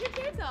a really good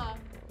chainsaw.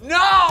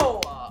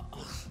 No!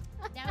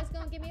 Now it's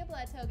gonna give me a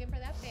blood token for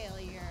that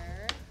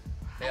failure.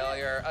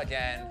 Failure You know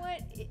again.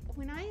 what?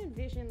 When I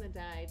envision the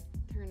die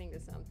turning to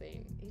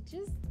something,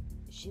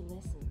 she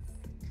listens.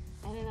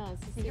 I don't know,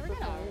 it's a You're gonna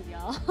superpower. lose,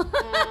 y'all.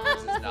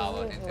 This is not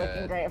looking Looking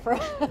good. great for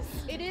us.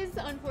 It is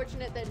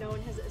unfortunate that no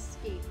one has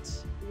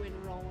escaped when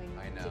rolling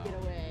I to know. get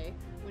away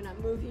when I'm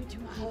moving to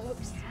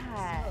hooks.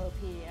 Yeah. OP,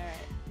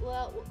 alright.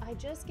 Well, I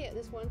just get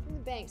this 1 from the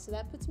bank, so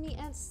that puts me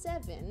at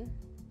 7.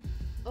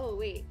 Oh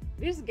wait,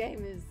 this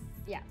game is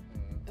Yeah.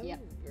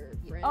 Yep. over,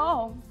 friend.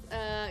 Oh.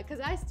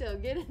 Because I still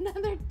get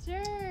another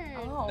turn.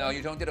 Oh. No,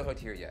 you don't get a hook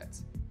here yet.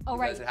 Oh,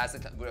 right. Because it has to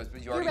come. You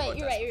You're already right, hooked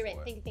you're us right, you're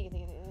right. before.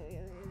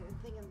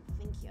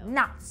 Thank you.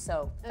 Not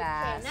so Okay,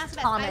 fast, now it's fast.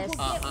 Thomas.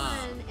 I will get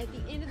one at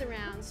the end of the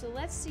round. So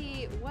let's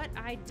see what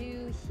I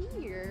do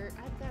here.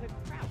 I've got a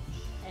crouch.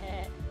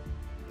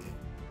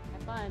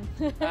 Have fun.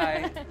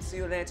 Bye. See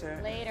you later.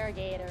 Later,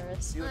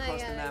 Gators. See you I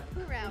across the gotta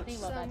map. crouch Think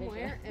about that, did you?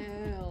 somewhere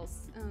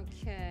else.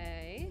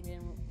 Okay. We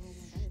didn't roll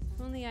dice, If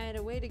huh? only I had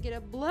a way to get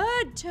a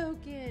blood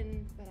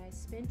token, but I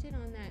spent it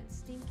on that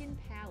stinking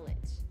pallet.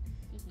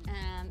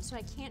 So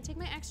I can't take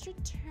my extra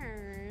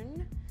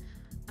turn.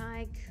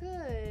 I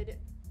could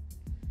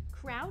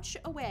crouch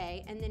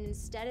away and then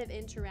instead of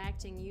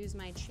interacting, use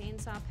my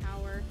chainsaw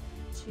power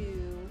to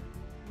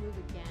move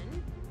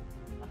again.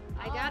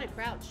 I got a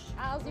crouch.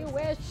 As you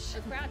wish.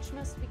 A crouch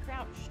must be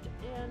crouched.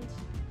 And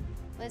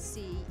let's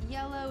see,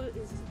 yellow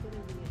is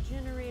gonna be a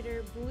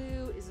generator,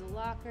 blue is a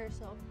locker,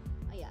 so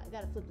oh yeah, I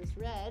gotta flip this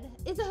red.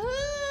 It's a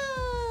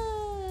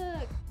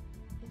hook!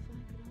 If I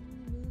could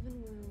only move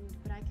and wound,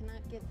 but I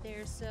cannot get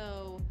there,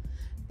 so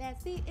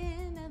that's the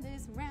end of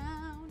this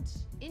round.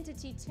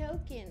 Entity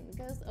token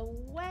goes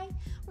away.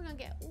 We're gonna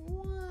get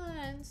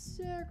 1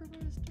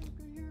 sacrifice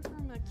token here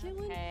from a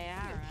killing. Okay, We're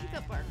gonna alright. pick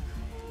up our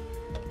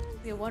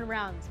We have 1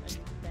 round, and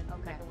then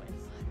Okay. Becca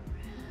wins.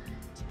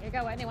 Here you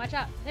go, Whitney. Watch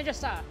out. Ninja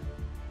Star.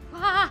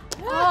 Ah!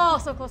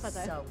 Oh, so close that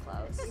time. So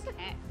close.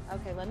 Okay.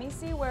 Okay, let me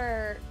see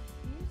where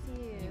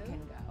Here's you you. can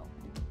go.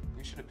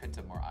 We should have picked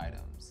up more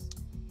items.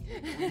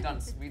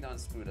 we done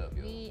screwed up,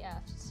 yo. We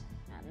effed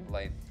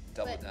Like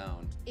double But-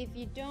 down. If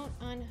you don't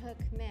unhook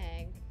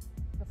Meg,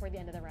 before the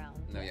end of the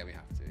round. No, yeah, we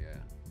have to, yeah.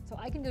 So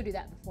I can go do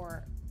that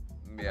before.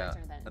 Yeah,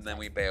 turn then and then instead.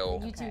 we bail.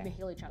 You two Okay.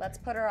 heal each other. Let's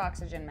put our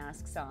oxygen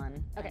masks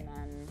on. Okay. And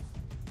then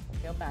we'll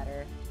feel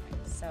better.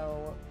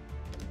 So,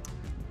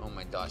 Oh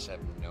my gosh, I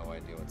have no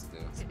idea what to do.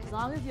 As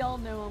long as y'all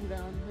know I'm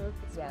gonna unhook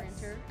the Yes.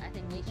 sprinter, I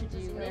think we should do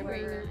remember whatever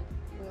you're-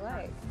 we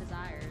like.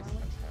 desires.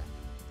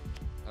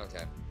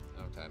 Okay,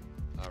 okay,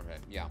 all right,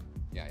 yeah.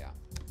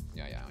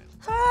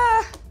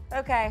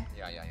 Okay. Yeah.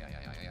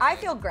 I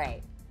feel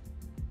great.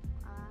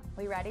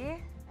 We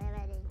ready? I'm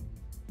ready.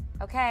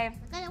 Okay.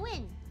 We're gonna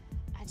win.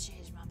 I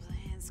changed my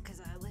plans because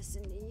I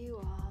listened to you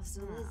all,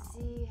 so let's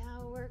see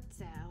how it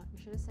works out. We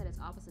should have said it's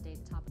opposite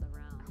date, top of the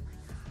round.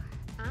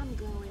 I'm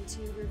going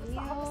to reveal.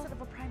 Opposite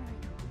of a primary.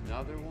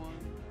 Another one?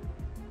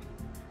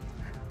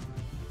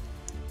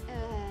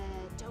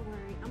 Don't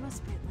worry, I'm gonna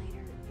sprint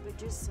later, but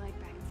just like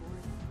back and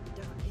forth.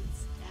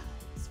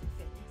 It's for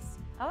fitness.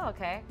 Oh,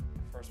 okay.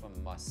 The first one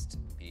must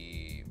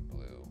be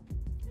blue.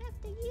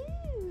 After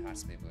you.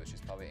 Has to be blue.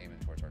 She's probably aiming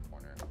towards our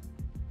corner.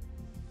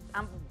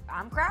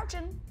 I'm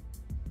crouching.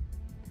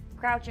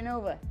 Crouching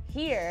over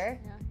here.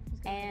 Yeah. he's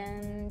gonna-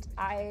 And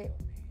I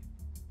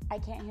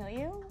can't heal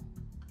you?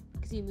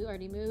 Because you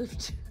already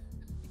moved.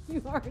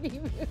 You already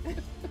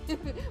moved.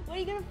 What are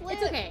you gonna flip?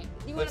 It's okay.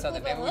 You Flip wanna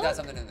something. flip Maybe a we got hook?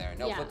 something in there.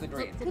 No, Yeah, flip the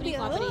green. Flip the be a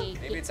hook? property.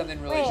 Maybe it's something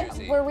really Wait,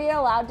 juicy. were we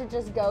allowed to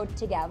just go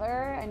together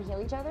and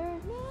heal each other?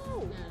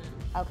 No.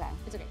 No. Okay.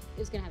 It's okay.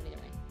 It's gonna happen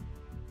either way.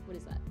 What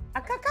is that?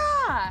 A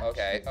caca.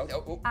 Okay. Oh.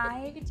 You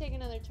I can take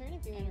another turn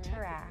if you want to.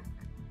 interact.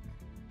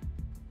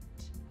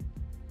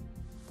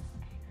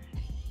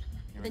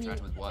 You're Then you-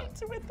 interacting with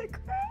what? With the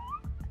crow.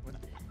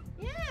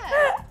 Yeah.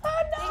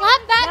 Oh no!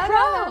 Slap that No,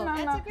 crow! no,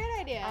 no, That's a great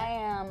idea. I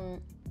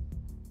am.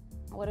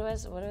 What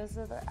was it?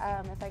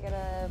 If I get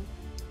a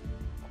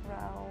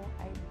crow,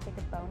 I take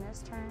a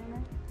bonus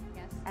turn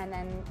Yes. and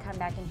then come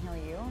back and heal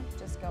you.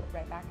 Just go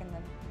right back in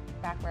the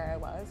back where I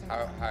was. And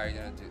How are you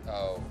gonna do?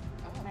 Oh.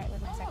 Right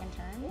with my second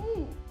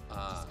turn.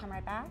 Uh, Come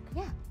right back.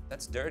 Yeah.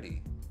 that's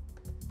dirty.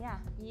 Yeah.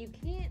 You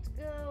can't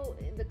go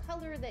the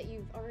color that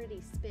you've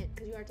already spent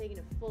because you are taking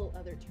a full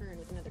other turn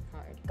with another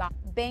card. Got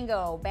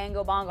bingo,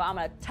 bango, bongo. I'm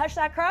gonna touch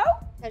that crow.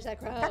 Touch that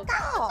crow. Caca.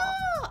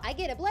 Oh, I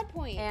get a blood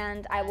point.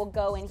 And I will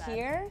go in That's bad.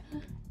 here,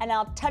 and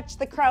I'll touch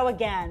the crow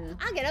again.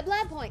 I get a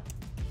blood point.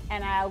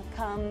 And I'll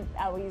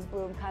use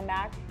blue and come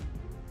back,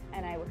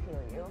 and I will heal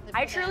you. Look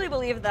I at truly that.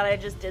 believe that I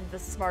just did the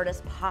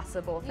smartest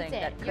possible thing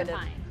did. that You're could have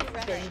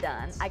fine. been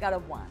done. I got a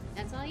 1.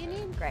 That's all you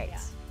need? Great. Yeah.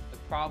 The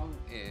problem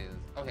is,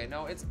 okay,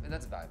 no, that's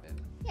vibing.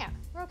 Yeah.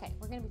 We're okay.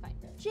 We're gonna be fine.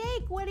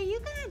 Jake, what are you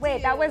gonna do?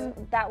 Wait, that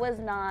was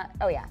not.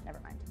 Oh yeah, never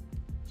mind.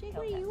 Jake,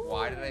 what are okay. you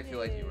Why did I gonna feel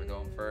like you were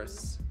going do?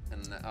 first?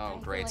 And feel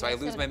great, like so I I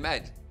lose said- my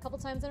med. A couple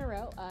times in a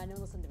row. No one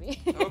listened to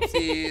me.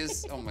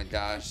 Oopsies. Oh my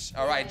gosh.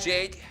 All right,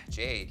 Yeah.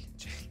 Jake.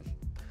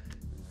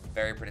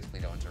 Very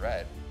predictably going to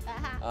red.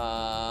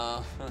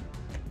 Aha.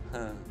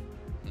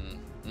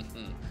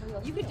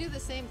 You could do the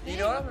same thing. You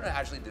know what I'm gonna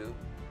actually do?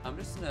 I'm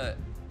gonna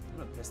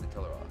piss the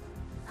killer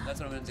off. That's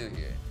what I'm gonna do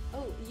here.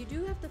 Oh, you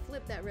do have to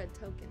flip that red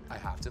token. I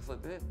have to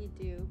flip it. You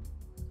do.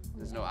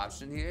 There's no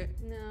option here.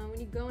 No, when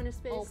you go into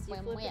space, Oh, you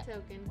wham, flip wham. the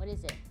token. What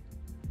is it?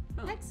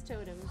 Oh. Hex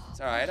totem.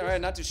 It's all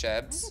right, not too I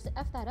shabs. get to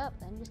F that up.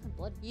 Then just some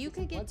blood. You get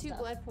some could get 2 stuff.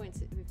 blood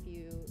points if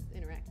you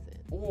interact with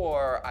it.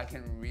 Or I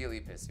can really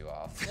piss you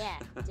off. Yeah.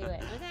 Do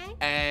it. Okay.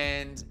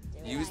 And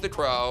use the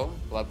crow.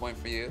 Blood point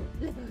for you.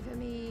 Look at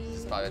me.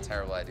 It's probably a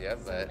terrible idea,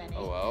 but many.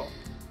 oh well.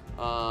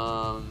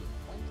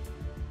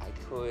 I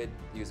could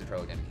use the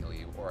crow again and heal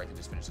you, or I could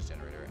just finish this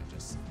generator and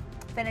just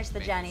Finish the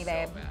Make Jenny, me so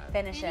babe. mad.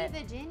 Finish Jenny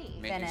it. the Jenny.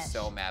 make you Finish.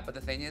 so mad. But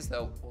the thing is,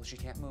 though, well, she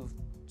can't move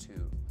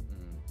too.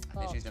 I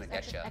think she's gonna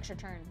just get you. extra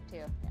turn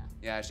too. Yeah.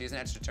 Yeah, she has an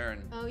extra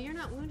turn, Oh, you're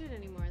not wounded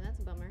anymore. That's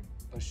a bummer.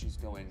 but she's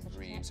going she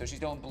green. can't- So she's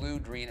going blue,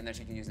 green, and then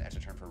she can use an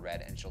extra turn for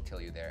red, and she'll kill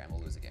you there, and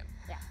we'll lose the game.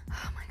 Yeah.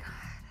 Oh my god.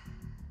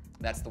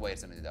 That's the way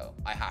it's gonna go.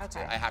 I have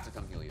Okay. to. I have to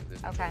come heal you.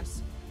 There's no Okay.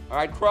 choice. All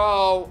right,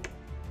 Crow.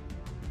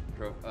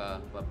 Crow,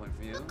 blood point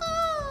for you.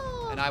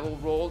 Oh! And I will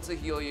roll to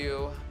heal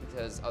you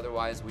because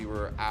otherwise we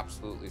were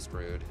absolutely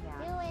screwed.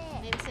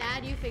 Yeah. I'm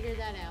sad you figured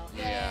that out.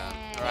 Yeah.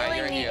 All right,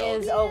 you're Healing me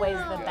healed. is always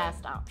the Yeah.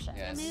 best option.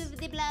 Yes. Remove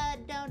the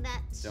blood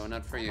donuts.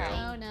 Donut for you. Okay.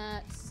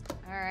 Donuts.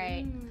 All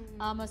right.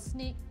 I'm a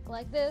sneak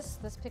like this.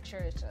 This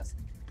picture is just.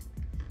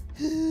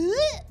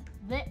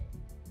 Blech.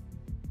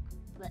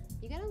 Blech.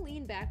 You gotta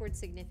lean backwards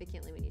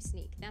significantly when you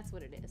sneak. That's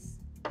what it is.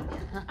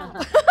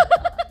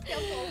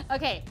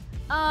 Okay.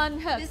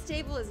 Unhook. This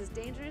table is as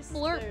dangerous as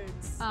Flirt.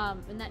 thirds.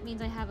 And that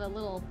means I have a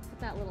little,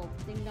 put that little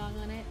ding dong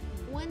on it.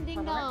 One ding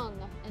From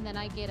dong. And then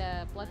I get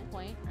a blood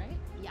point, right?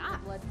 Yeah. A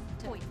blood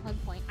Point.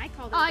 Blood point. I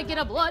call them. I get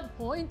a blood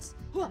point.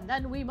 And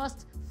then we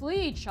must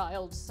flee,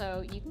 child.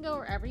 So you can go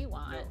wherever you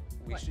want. No,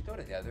 we What? should go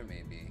together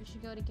maybe. We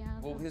should go together.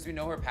 Well, because we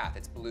know her path.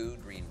 It's blue,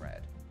 green,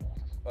 red.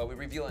 Oh, we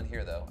reveal in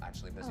here though,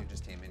 actually, because you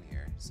just came in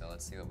here. So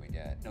let's see what we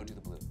get. No, do the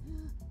blue.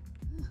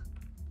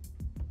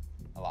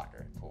 A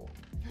locker. Cool.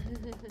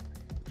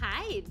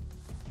 Hide.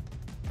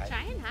 Hide.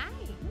 Try and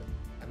hide.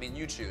 I mean,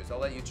 you choose. I'll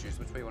let you choose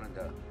which way you want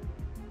to go.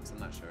 Because I'm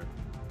not sure.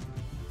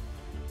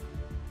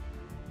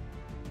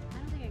 I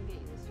don't think I can get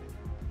you this turn.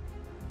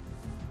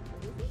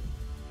 Maybe?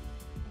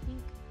 I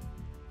think.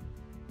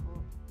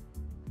 Oh,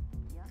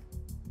 yeah.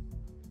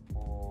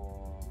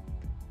 Oh.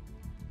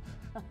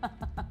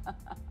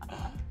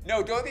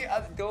 No, go the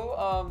other.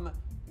 Go.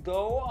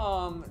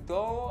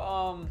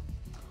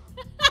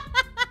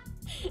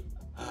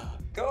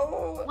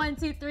 1,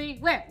 2, 3.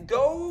 Where?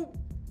 Go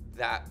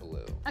that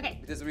blue. Okay.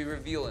 Because we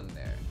reveal in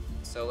there.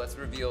 So let's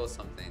reveal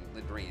something.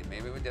 The green.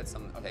 Maybe we get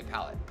some. Okay,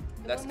 palette.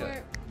 That's One good.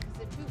 more,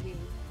 it's a 2 view,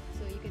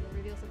 so you can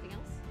reveal something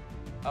else.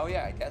 Oh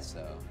yeah, I guess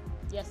so.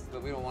 Yes.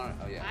 But we don't want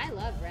to. Oh yeah. I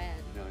love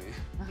red. No.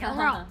 You're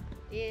wrong.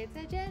 It's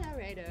a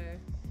generator.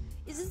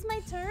 Is this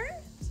my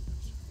turn?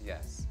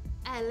 Yes.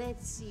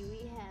 Let's see,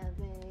 we have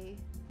a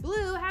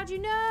blue. How'd you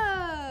know?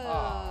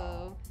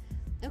 Oh.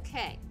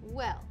 Okay,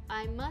 well,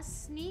 I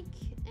must sneak,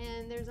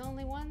 and there's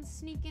only one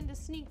sneak from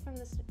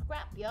the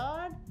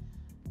scrapyard.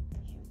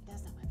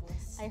 That's not my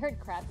voice. I heard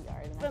crappy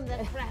yard. and From the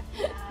that's good.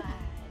 scrapyard.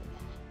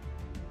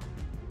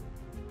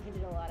 I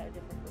did a lot of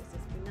different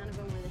voices, but none of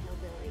them were the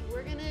hillbilly.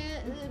 We're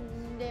gonna,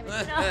 damn it.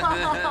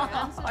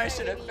 I'm so I sorry,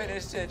 should have Whitney.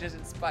 finished it just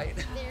in spite.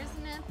 There's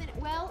nothing.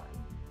 Well,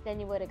 Then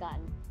you would have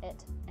gotten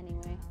it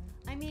anyway.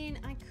 I mean,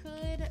 I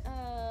could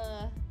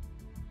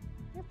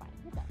You're fine.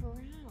 You're done.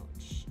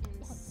 crouch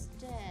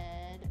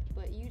instead,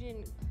 but you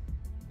didn't.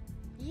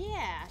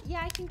 Yeah,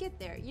 I can get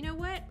there. You know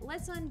what?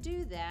 Let's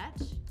undo that.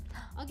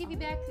 I'll give you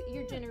back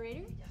your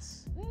generator.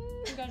 Yes.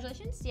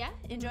 Congratulations. Yeah,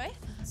 enjoy.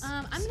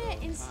 I'm gonna,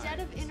 instead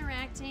of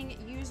interacting,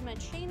 use my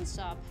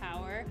chainsaw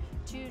power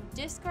to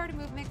discard a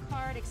movement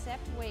card,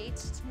 accept weight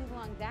to move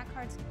along that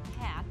card's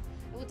path.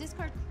 I will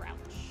discard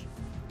crouch,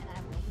 and I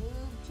will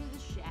move to the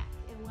shack.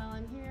 And while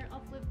I'm here,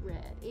 I'll flip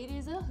red. It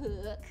is a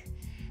hook.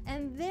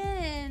 And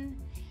then,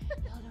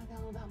 y'all don't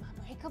know about my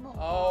breakable.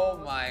 Oh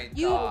my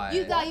You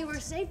god. thought you were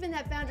safe in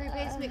that foundry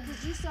basement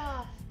because you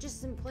saw just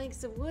some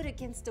planks of wood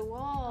against a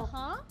wall.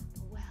 Huh?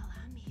 Well,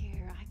 I'm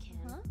here. I can.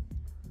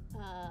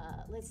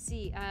 Let's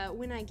see.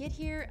 When I get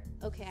here,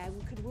 okay, I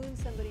could wound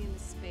somebody in the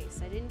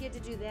space. I didn't get to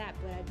do that,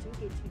 but I do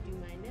get to do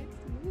my next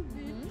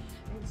movement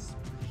and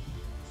smash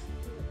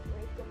through a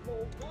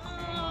breakable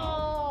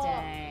wall.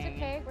 Dang. It's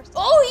okay. We're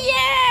still. Oh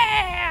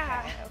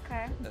yeah!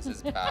 Okay. This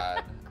is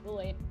bad.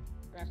 Kool-Aid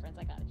reference.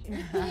 I got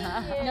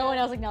it. No one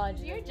else acknowledged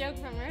Your it. joke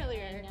from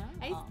earlier.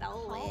 I I know.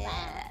 stole Hold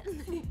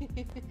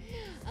it.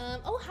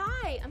 Oh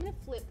hi! I'm gonna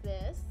flip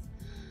this.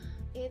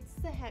 It's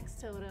the hex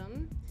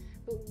totem.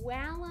 But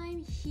while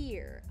I'm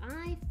here,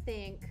 I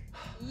think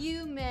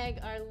you, Meg,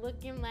 are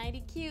looking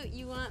mighty cute.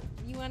 You want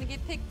to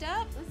get picked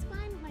up? Let's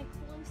find my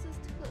closest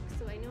hook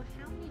so I know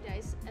how many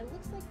dice. It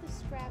looks like the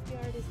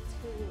scrapyard is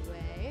 2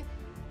 away.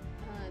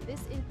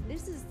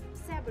 This is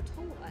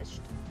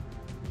sabotaged.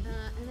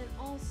 And then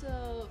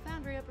also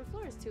foundry upper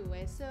floor is 2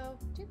 away. So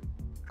 2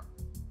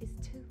 is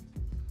 2.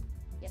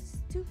 Yes.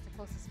 2. The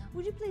closest one.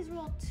 Would you please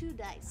roll 2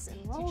 dice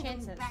and roll them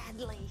chances.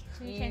 badly?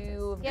 2 chances.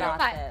 You've Yeah, got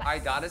 5. this. I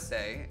gotta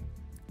say,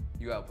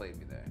 you outplayed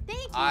me there.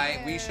 Thank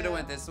you. We should have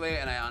went this way,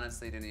 and I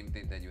honestly didn't even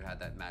think that you had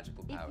that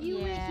magical power. If you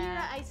were here,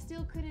 Yeah. I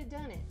still could have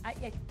done it.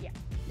 Yeah.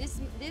 This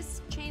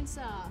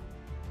chainsaw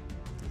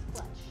is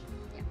clutch.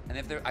 And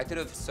if there, I could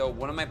have. So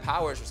one of my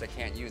powers, which I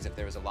can't use, if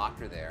there was a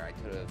locker there, I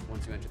could have.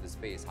 Once you enter the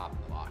space, hop in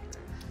the locker.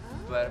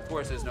 But of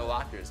course, there's no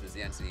lockers because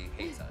the entity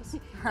hates us.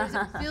 There's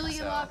a billion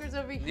So, lockers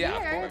over here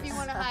yeah, of if you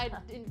course. want to hide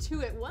in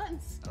 2 at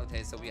once.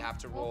 Okay, so we have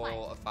to Roll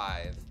roll a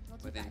 5 Roll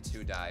 2 within fives.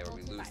 2 die, or Roll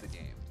we 2 lose the fives.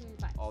 game. 2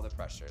 5. All the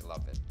pressure,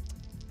 love it.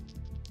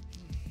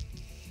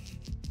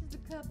 Just a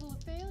couple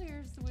of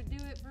failures would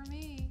do it for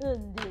me. Oh,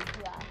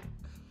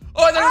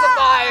 I thought it was a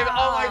 5.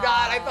 Oh my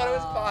god, I thought it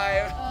was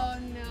 5. Oh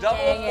no. Double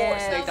Dang 4. it.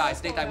 Snake die. Double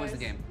Snake die wins the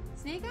fours. game.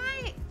 Snake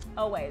Eye?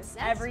 Always.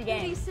 That's Every pretty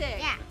game. sick.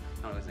 Yeah.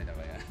 Oh, it was Snake die,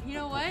 but yeah. You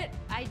know what?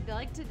 I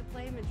like to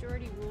play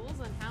majority rules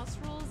on house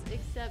rules,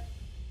 except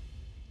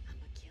I'm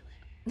a killer.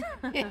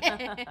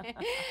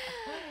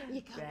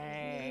 You got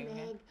Dang. me,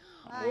 Meg.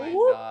 Oh my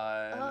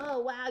god. Oh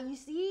wow, you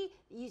see?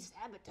 You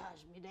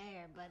sabotaged me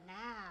there, but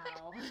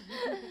now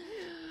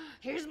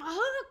here's my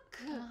hook.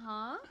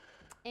 Uh-huh.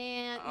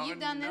 And Oh, you've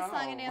done this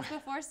song and no. dance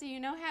before, so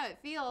you know how it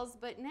feels.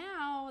 But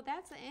now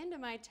that's the end of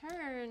my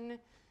turn.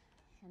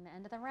 And the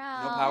end of the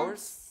round. No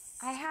powers?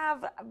 I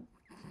have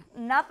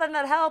nothing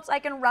that helps. I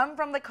can run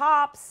from the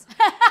cops.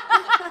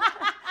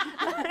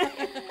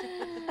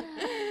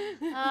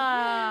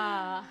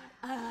 Ah.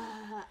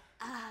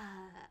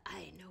 I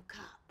ain't no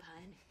cop,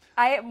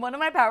 hun. One of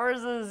my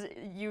powers is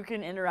you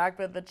can interact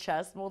with the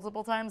chest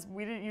multiple times.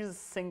 We didn't use a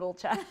single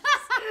chest.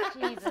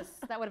 Jesus,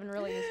 that would have been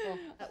really useful.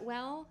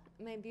 Well,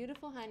 my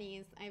beautiful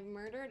honeys, I've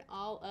murdered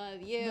all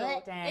of you.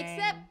 Blech. Dang.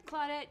 Except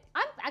Claudette.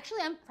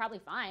 I'm probably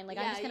fine. Like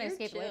I'm Yeah, just gonna you're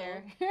escape chill.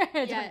 later.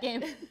 Different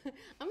game.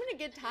 I'm gonna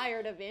get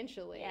tired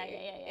eventually. Yeah.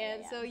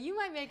 And so you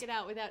might make it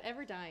out without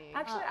ever dying.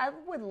 Actually, I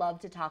would love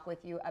to talk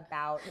with you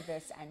about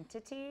this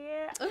entity.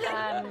 Do you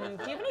have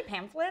any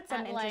pamphlets?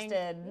 I'm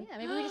interested. Yeah,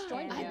 maybe we just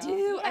join you. I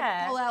do.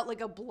 Yeah. I pull out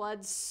like a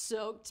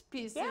blood-soaked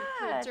piece of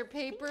printer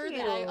paper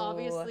that I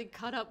obviously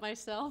cut up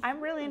myself.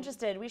 I'm really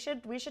interested. We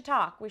should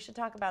talk. We should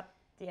talk about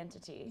the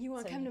entity. You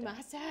want to come to my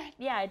side?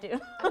 Yeah, I do.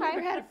 I've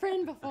never had a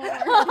friend before.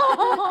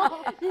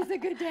 This is a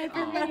good day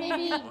for me. Then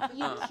maybe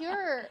you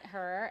cure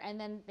her, and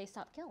then they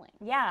stop killing.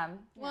 Yeah.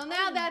 Well,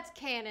 now that's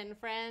canon,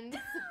 friends.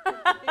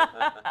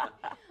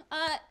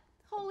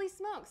 Holy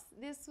smokes,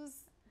 this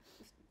was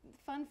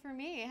fun for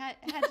me.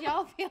 How'd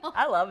y'all feel?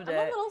 I loved it. I'm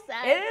a little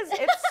sad.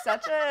 It's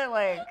such a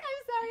like. I'm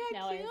sorry I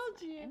No,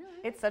 killed you.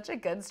 It's such a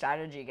good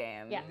strategy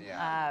game.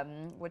 Yeah.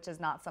 Which is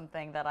not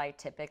something that I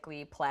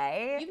typically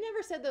play. You've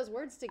never said those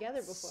words together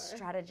before.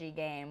 Strategy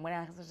game. When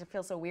I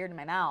feel so weird in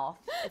my mouth.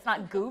 It's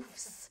not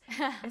goofs.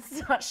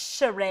 It's not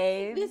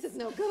charades. This is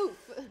no goof.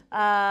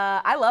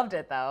 I loved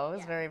it though. It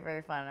was very,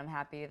 very fun. I'm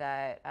happy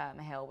that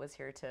Hale was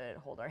here to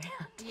hold our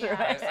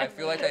hand. I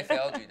feel like I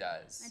failed you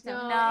guys.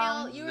 No, No.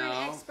 Hale, you were No.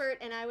 an expert,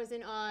 and I was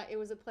in awe. It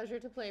was a pleasure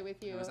to play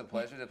with you. It was a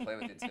pleasure to play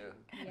with you too.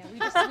 Yeah, we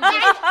just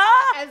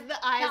As the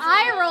eyes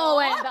eye roll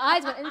went. The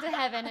eyes went into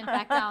heaven and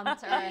back down to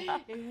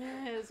earth.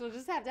 Yes, we'll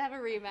just have to have a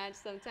rematch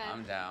sometime.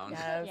 I'm down.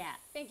 Yes. Yeah.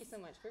 Thank you so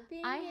much for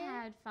being I here.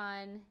 had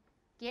fun.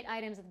 Get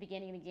items at the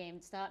beginning of the game.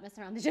 Stop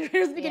messing around the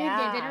generators at the beginning of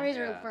the game. Generators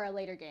are Yeah. for a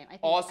later game. I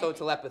think. Also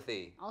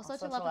telepathy. Also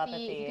Also telepathy. If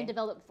you telepathy. can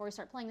develop before you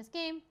start playing this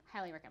game,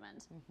 highly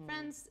recommend.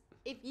 Friends,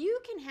 if you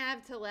can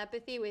have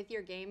telepathy with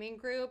your gaming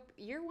group,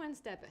 you're one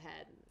step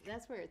ahead.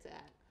 That's where it's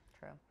at.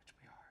 True. Which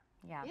we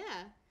are. Yeah.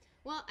 Yeah.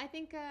 Well, I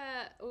think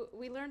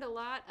we learned a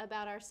lot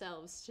about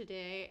ourselves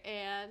today.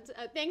 And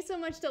thanks so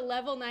much to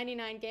Level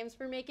 99 Games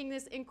for making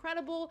this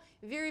incredible,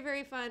 very,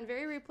 very fun,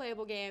 very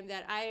replayable game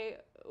that I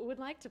would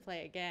like to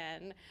play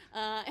again.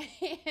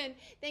 And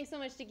thanks so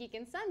much to Geek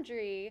and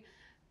Sundry,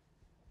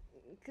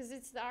 because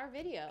it's our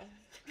video.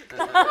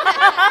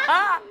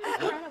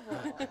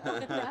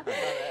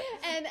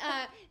 And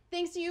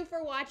thanks to you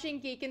for watching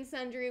Geek and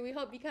Sundry. We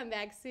hope you come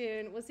back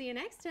soon. We'll see you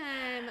next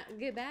time.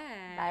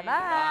 Goodbye. Bye-bye.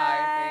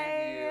 Bye.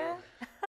 Thank you.